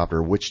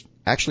helicopter, which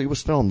actually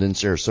was filmed in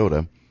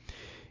Sarasota,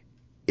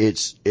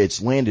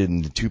 it's landed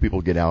and the two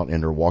people get out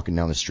and they're walking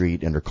down the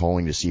street and they're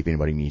calling to see if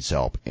anybody needs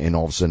help. And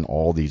all of a sudden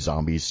all these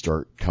zombies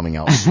start coming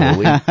out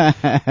slowly.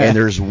 And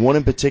there's one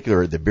in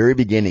particular at the very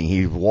beginning.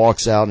 He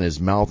walks out and his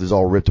mouth is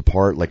all ripped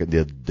apart, like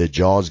the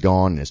jaw's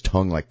gone and his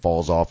tongue like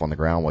falls off on the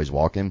ground while he's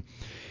walking.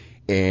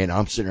 And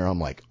I'm sitting there, I'm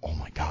like, oh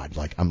my God,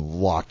 like I'm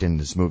locked in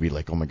this movie,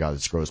 like, oh my God,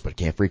 it's gross, but I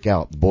can't freak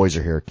out. The boys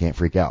are here, can't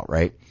freak out,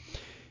 right?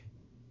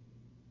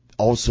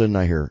 All of a sudden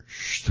I hear,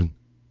 shtung,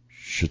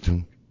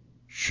 shtung,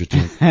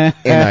 shtung,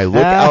 and I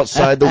look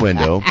outside the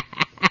window,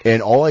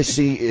 and all I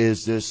see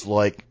is this,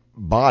 like,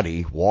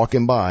 body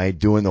walking by,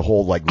 doing the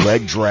whole, like,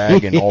 leg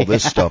drag and all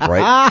this stuff,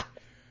 right?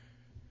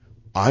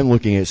 I'm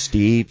looking at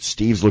Steve,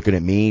 Steve's looking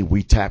at me,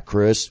 we tap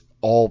Chris,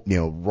 all, you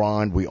know,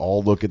 Ron, we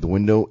all look at the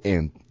window,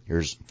 and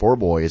here's 4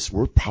 boys.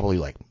 We're probably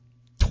like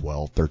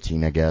 12,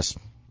 13, I guess.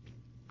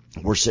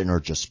 We're sitting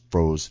there just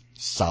froze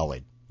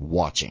solid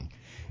watching.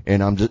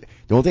 And the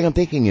only thing I'm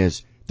thinking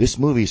is this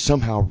movie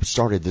somehow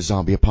started the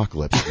zombie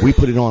apocalypse. We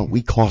put it on.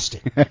 We caused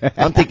it.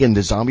 I'm thinking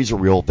the zombies are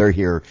real. They're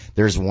here.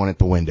 There's one at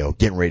the window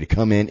getting ready to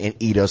come in and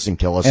eat us and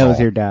kill us all. It was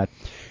your dad.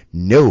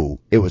 No,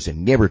 it was a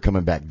neighbor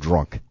coming back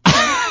drunk.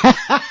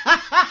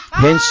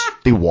 Hence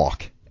the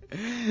walk.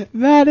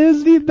 That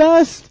is the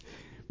best.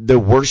 The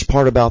worst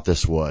part about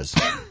this was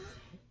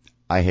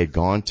I had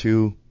gone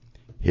to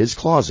his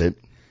closet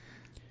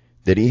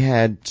that he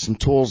had some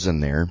tools in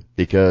there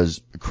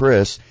because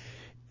Chris,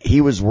 he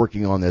was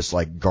working on this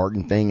like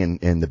garden thing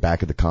in the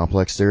back of the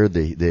complex there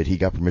that he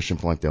got permission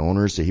from like the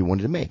owners that he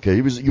wanted to make. Cause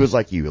he was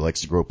like you. He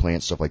likes to grow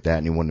plants, stuff like that.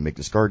 And he wanted to make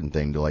this garden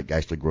thing to like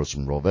actually grow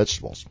some real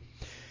vegetables.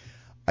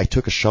 I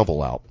took a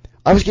shovel out.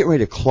 I was getting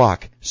ready to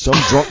clock some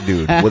drunk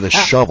dude with a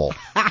shovel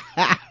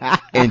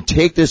and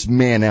take this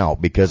man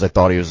out because I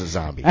thought he was a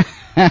zombie.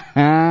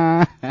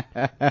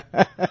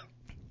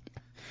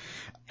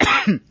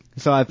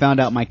 So I found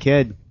out my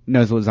kid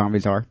knows what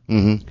zombies are.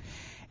 Mm-hmm.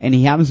 And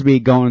he happens to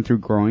be going through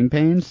growing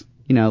pains,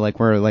 you know, like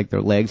where like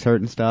their legs hurt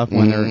and stuff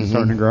when they're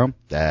starting to grow.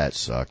 That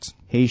sucks.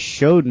 He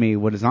showed me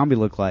what a zombie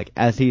looked like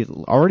as he's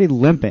already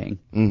limping.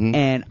 Mm-hmm.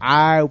 And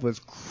I was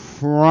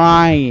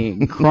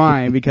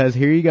crying because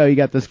here you go, you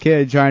got this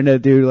kid trying to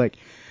do like,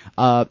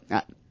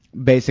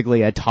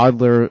 basically a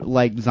toddler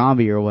like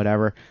zombie or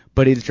whatever,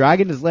 but he's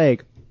dragging his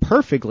leg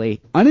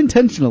perfectly,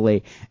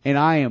 unintentionally, and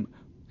I am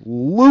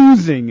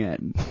losing it.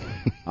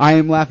 I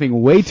am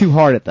laughing way too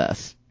hard at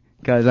this.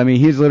 Cause I mean,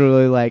 he's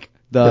literally like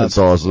That's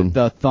awesome.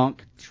 The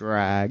thunk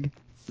drag.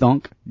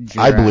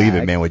 I believe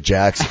it, man. With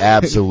Jax,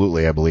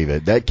 absolutely, I believe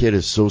it. That kid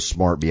is so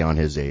smart beyond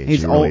his age.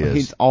 He's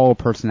he's all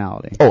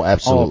personality. Oh,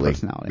 absolutely. All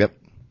personality. Yep.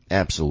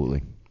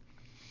 Absolutely.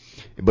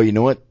 But you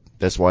know what?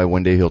 That's why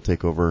one day he'll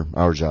take over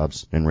our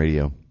jobs in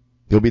radio.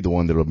 He'll be the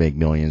one that'll make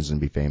millions and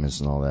be famous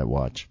and all that.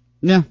 Watch.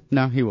 Yeah,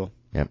 no, he will.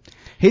 Yep.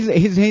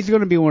 He's going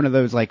to be one of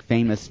those like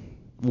famous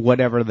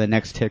whatever the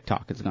next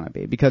TikTok is going to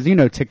be, because you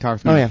know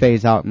TikTok's going to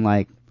phase out in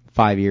like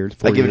 5 years.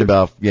 4 I give years. it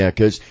about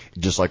because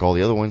just like all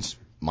the other ones,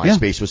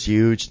 MySpace was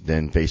huge.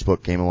 Then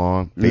Facebook came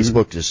along.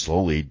 Facebook just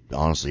slowly,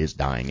 honestly, it's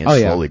dying. It's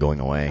slowly going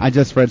away. I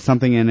just read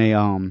something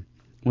in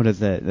what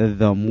is it,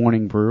 the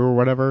Morning Brew or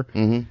whatever.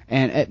 Mm-hmm.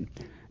 And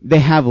they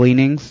have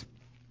leanings,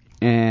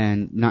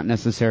 and not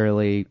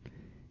necessarily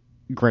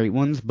great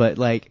ones, but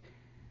like,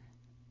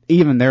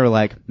 even they're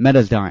like,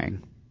 Meta's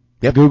dying.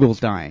 Yep. Google's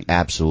dying.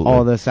 Absolutely.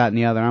 All this, that, and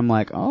the other. I'm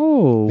like,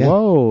 oh, Yeah.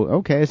 whoa,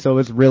 okay, so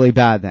it's really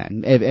bad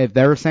then. If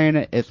they're saying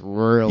it, it's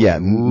really, Yeah,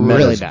 really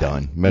Meta's bad.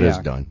 done. Meta's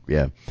Yeah. done.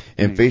 Yeah.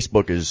 And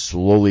Facebook is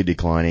slowly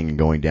declining and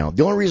going down.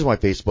 The only reason why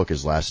Facebook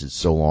has lasted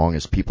so long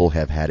is people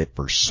have had it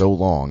for so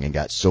long and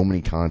got so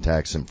many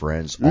contacts and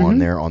friends on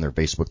there, on their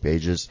Facebook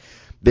pages.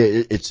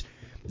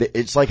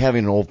 It's like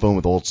having an old phone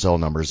with old cell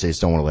numbers. They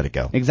just don't want to let it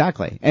go.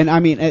 Exactly. And I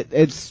mean,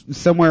 it's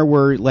somewhere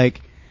where,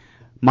 like,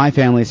 my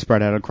family is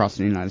spread out across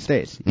the United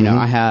States. You know,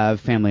 I have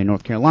family in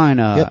North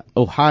Carolina,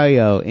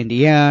 Ohio,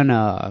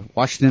 Indiana,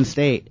 Washington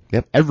State,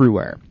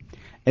 everywhere.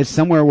 It's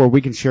somewhere where we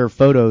can share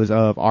photos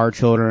of our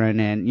children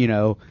and, you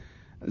know,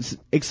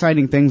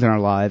 exciting things in our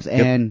lives,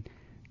 and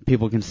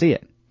people can see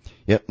it.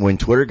 Yep. When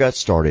Twitter got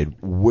started,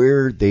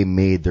 where they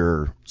made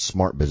their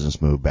smart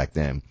business move back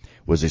then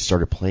was they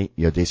started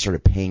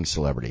paying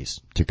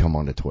celebrities to come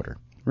onto Twitter.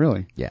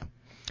 Really? Yeah.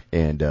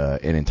 And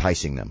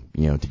enticing them,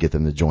 you know, to get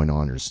them to join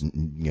on, or,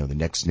 you know, the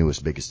next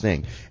newest, biggest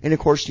thing. And of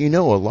course, you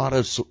know, a lot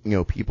of, you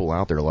know, people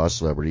out there, a lot of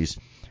celebrities,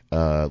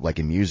 like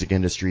in music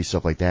industry,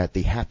 stuff like that,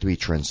 they have to be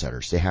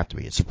trendsetters. They have to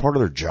be. It's a part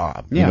of their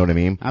job. Yeah, you know what I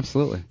mean?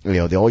 Absolutely. You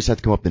know, they always have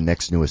to come up with the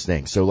next newest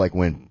thing. So like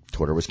when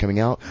Twitter was coming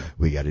out,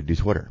 we got to do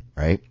Twitter,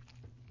 right?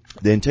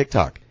 Then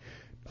TikTok.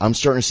 I'm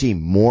starting to see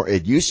more.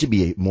 It used to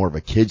be more of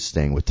a kids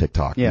thing with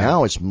TikTok. Yeah.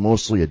 Now it's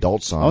mostly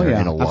adults on there,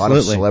 and a lot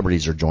of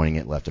celebrities are joining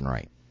it left and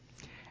right.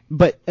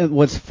 But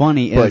what's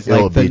funny is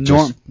like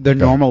the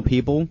normal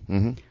people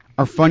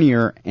are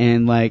funnier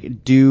and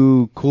like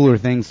do cooler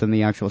things than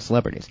the actual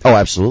celebrities. Oh,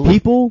 absolutely.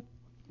 People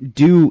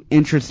do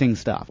interesting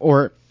stuff,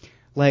 or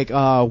like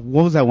what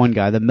was that one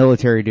guy, the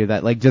military dude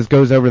that like just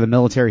goes over the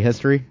military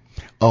history?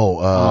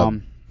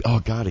 Oh, oh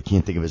God, I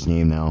can't think of his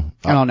name now.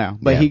 I don't know,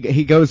 but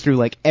he goes through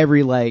like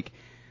every like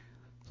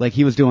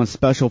he was doing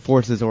special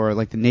forces or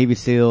like the Navy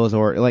SEALs,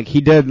 or like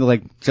he did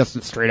like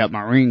just straight up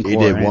Marine Corps. He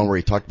did one where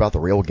he talked about the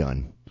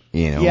railgun.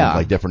 You know,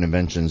 like different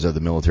inventions of the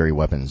military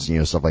weapons, you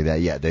know, stuff like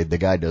that. Yeah, the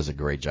guy does a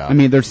great job. I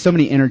mean, there's so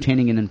many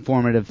entertaining and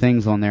informative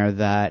things on there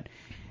that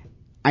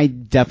I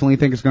definitely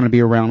think it's going to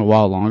be around a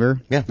while longer.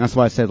 Yeah. That's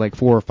why I said like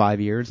 4 or 5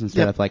 years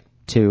instead of like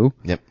 2.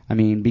 Yep. I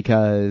mean,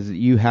 because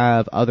you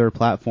have other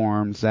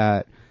platforms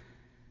that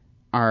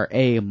are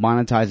A,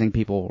 monetizing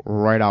people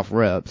right off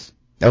rips.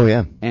 Oh,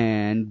 yeah.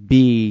 And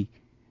B,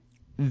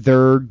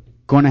 they're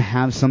going to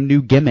have some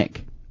new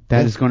gimmick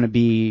that is going to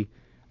be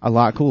a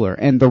lot cooler.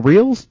 And the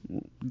reels,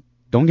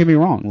 don't get me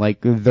wrong, like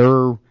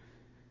they're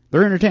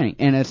entertaining,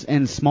 and it's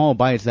in small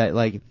bites that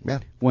like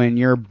when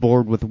you're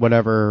bored with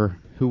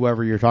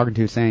whoever you're talking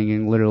to saying,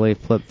 and literally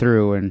flip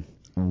through. And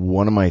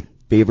one of my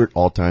favorite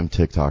all-time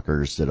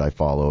TikTokers that I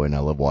follow and I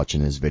love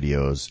watching his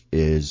videos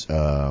is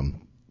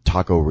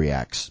Taco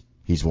Reacts.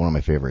 He's one of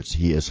my favorites.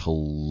 He is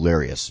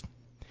hilarious.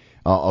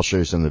 I'll show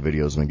you some of the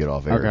videos when we get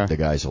off air. Okay. The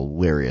guy's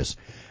hilarious.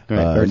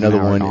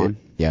 Another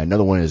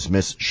one is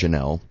Miss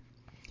Chanel.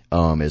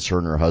 It's her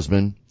and her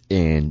husband,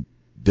 and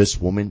this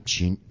woman,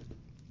 she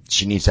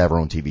needs to have her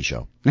own TV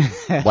show,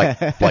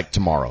 like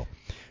tomorrow.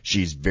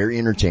 She's very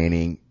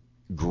entertaining,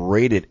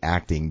 great at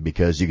acting,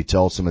 because you could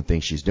tell some of the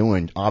things she's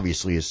doing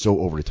obviously is so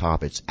over the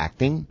top. It's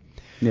acting,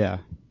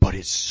 but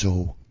it's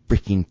so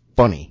freaking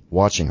funny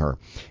watching her.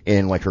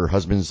 And like her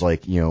husband's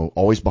like, you know,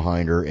 always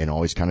behind her and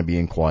always kind of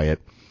being quiet,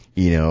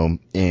 you know,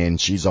 and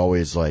she's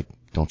always like,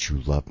 "Don't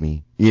you love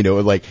me?" You know,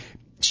 like.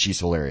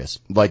 She's hilarious.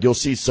 Like, you'll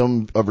see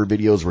some of her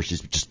videos where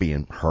she's just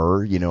being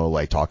her, you know,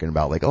 like talking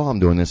about like, "Oh, I'm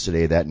doing this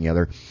today, that, and the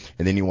other."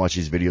 And then you watch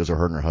these videos of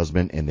her and her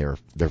husband, and they're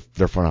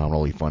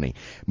phenomenally funny.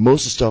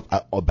 Most of the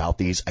stuff about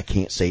these I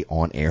can't say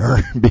on air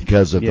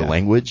because of the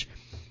language.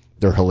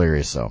 They're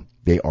hilarious though.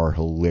 They are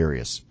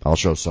hilarious. I'll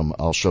show some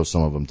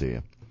of them to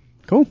you.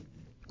 Cool.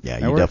 Yeah,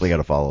 you definitely got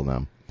to follow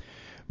them.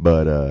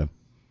 But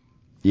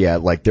yeah,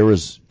 like there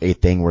was a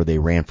thing where they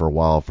ran for a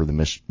while for the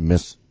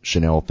Miss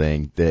Chanel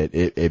thing, that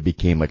it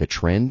became like a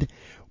trend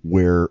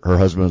where her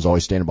husband was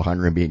always standing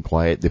behind her and being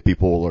quiet. The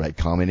people were like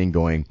commenting,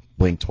 going,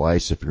 "Blink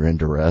twice if you're in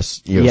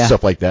duress," you know,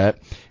 stuff like that.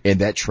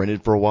 And that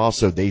trended for a while,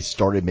 so they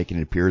started making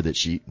it appear that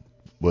she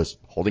was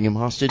holding him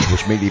hostage,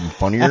 which made it even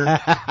funnier.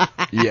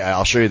 Yeah,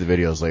 I'll show you the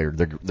videos later.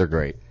 They're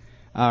great.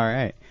 All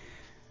right.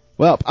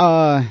 Well,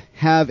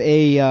 have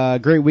a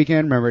great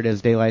weekend. Remember, it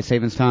is daylight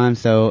savings time,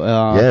 so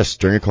yes,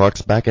 turn your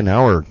clocks back an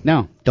hour.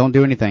 No, don't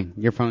do anything.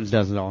 Your phone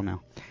does it all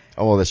now.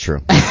 Oh, that's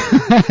true.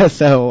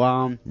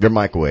 So, your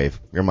microwave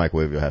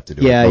you'll have to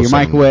do. Yeah, your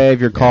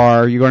microwave, your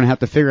car. You're going to have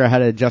to figure out how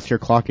to adjust your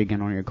clock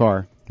again on your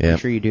car. Yeah.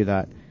 Make sure you do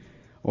that.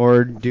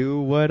 Or do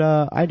what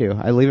I do.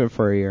 I leave it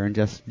for a year and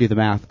just do the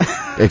math.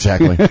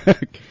 Exactly. All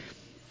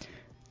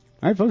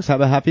right, folks,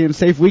 have a happy and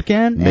safe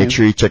weekend. Make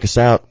sure you check us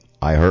out.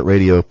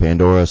 iHeartRadio,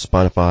 Pandora,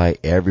 Spotify,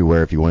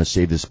 everywhere. If you want to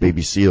save this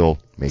baby seal,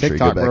 make sure you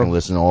go back and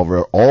listen. All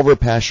of our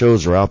past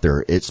shows are out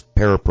there. It's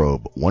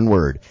Paraprobe. One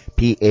word.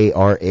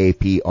 Paraprobe.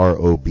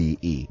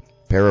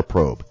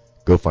 Paraprobe.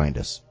 Go find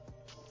us.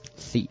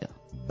 See ya.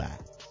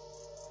 Bye.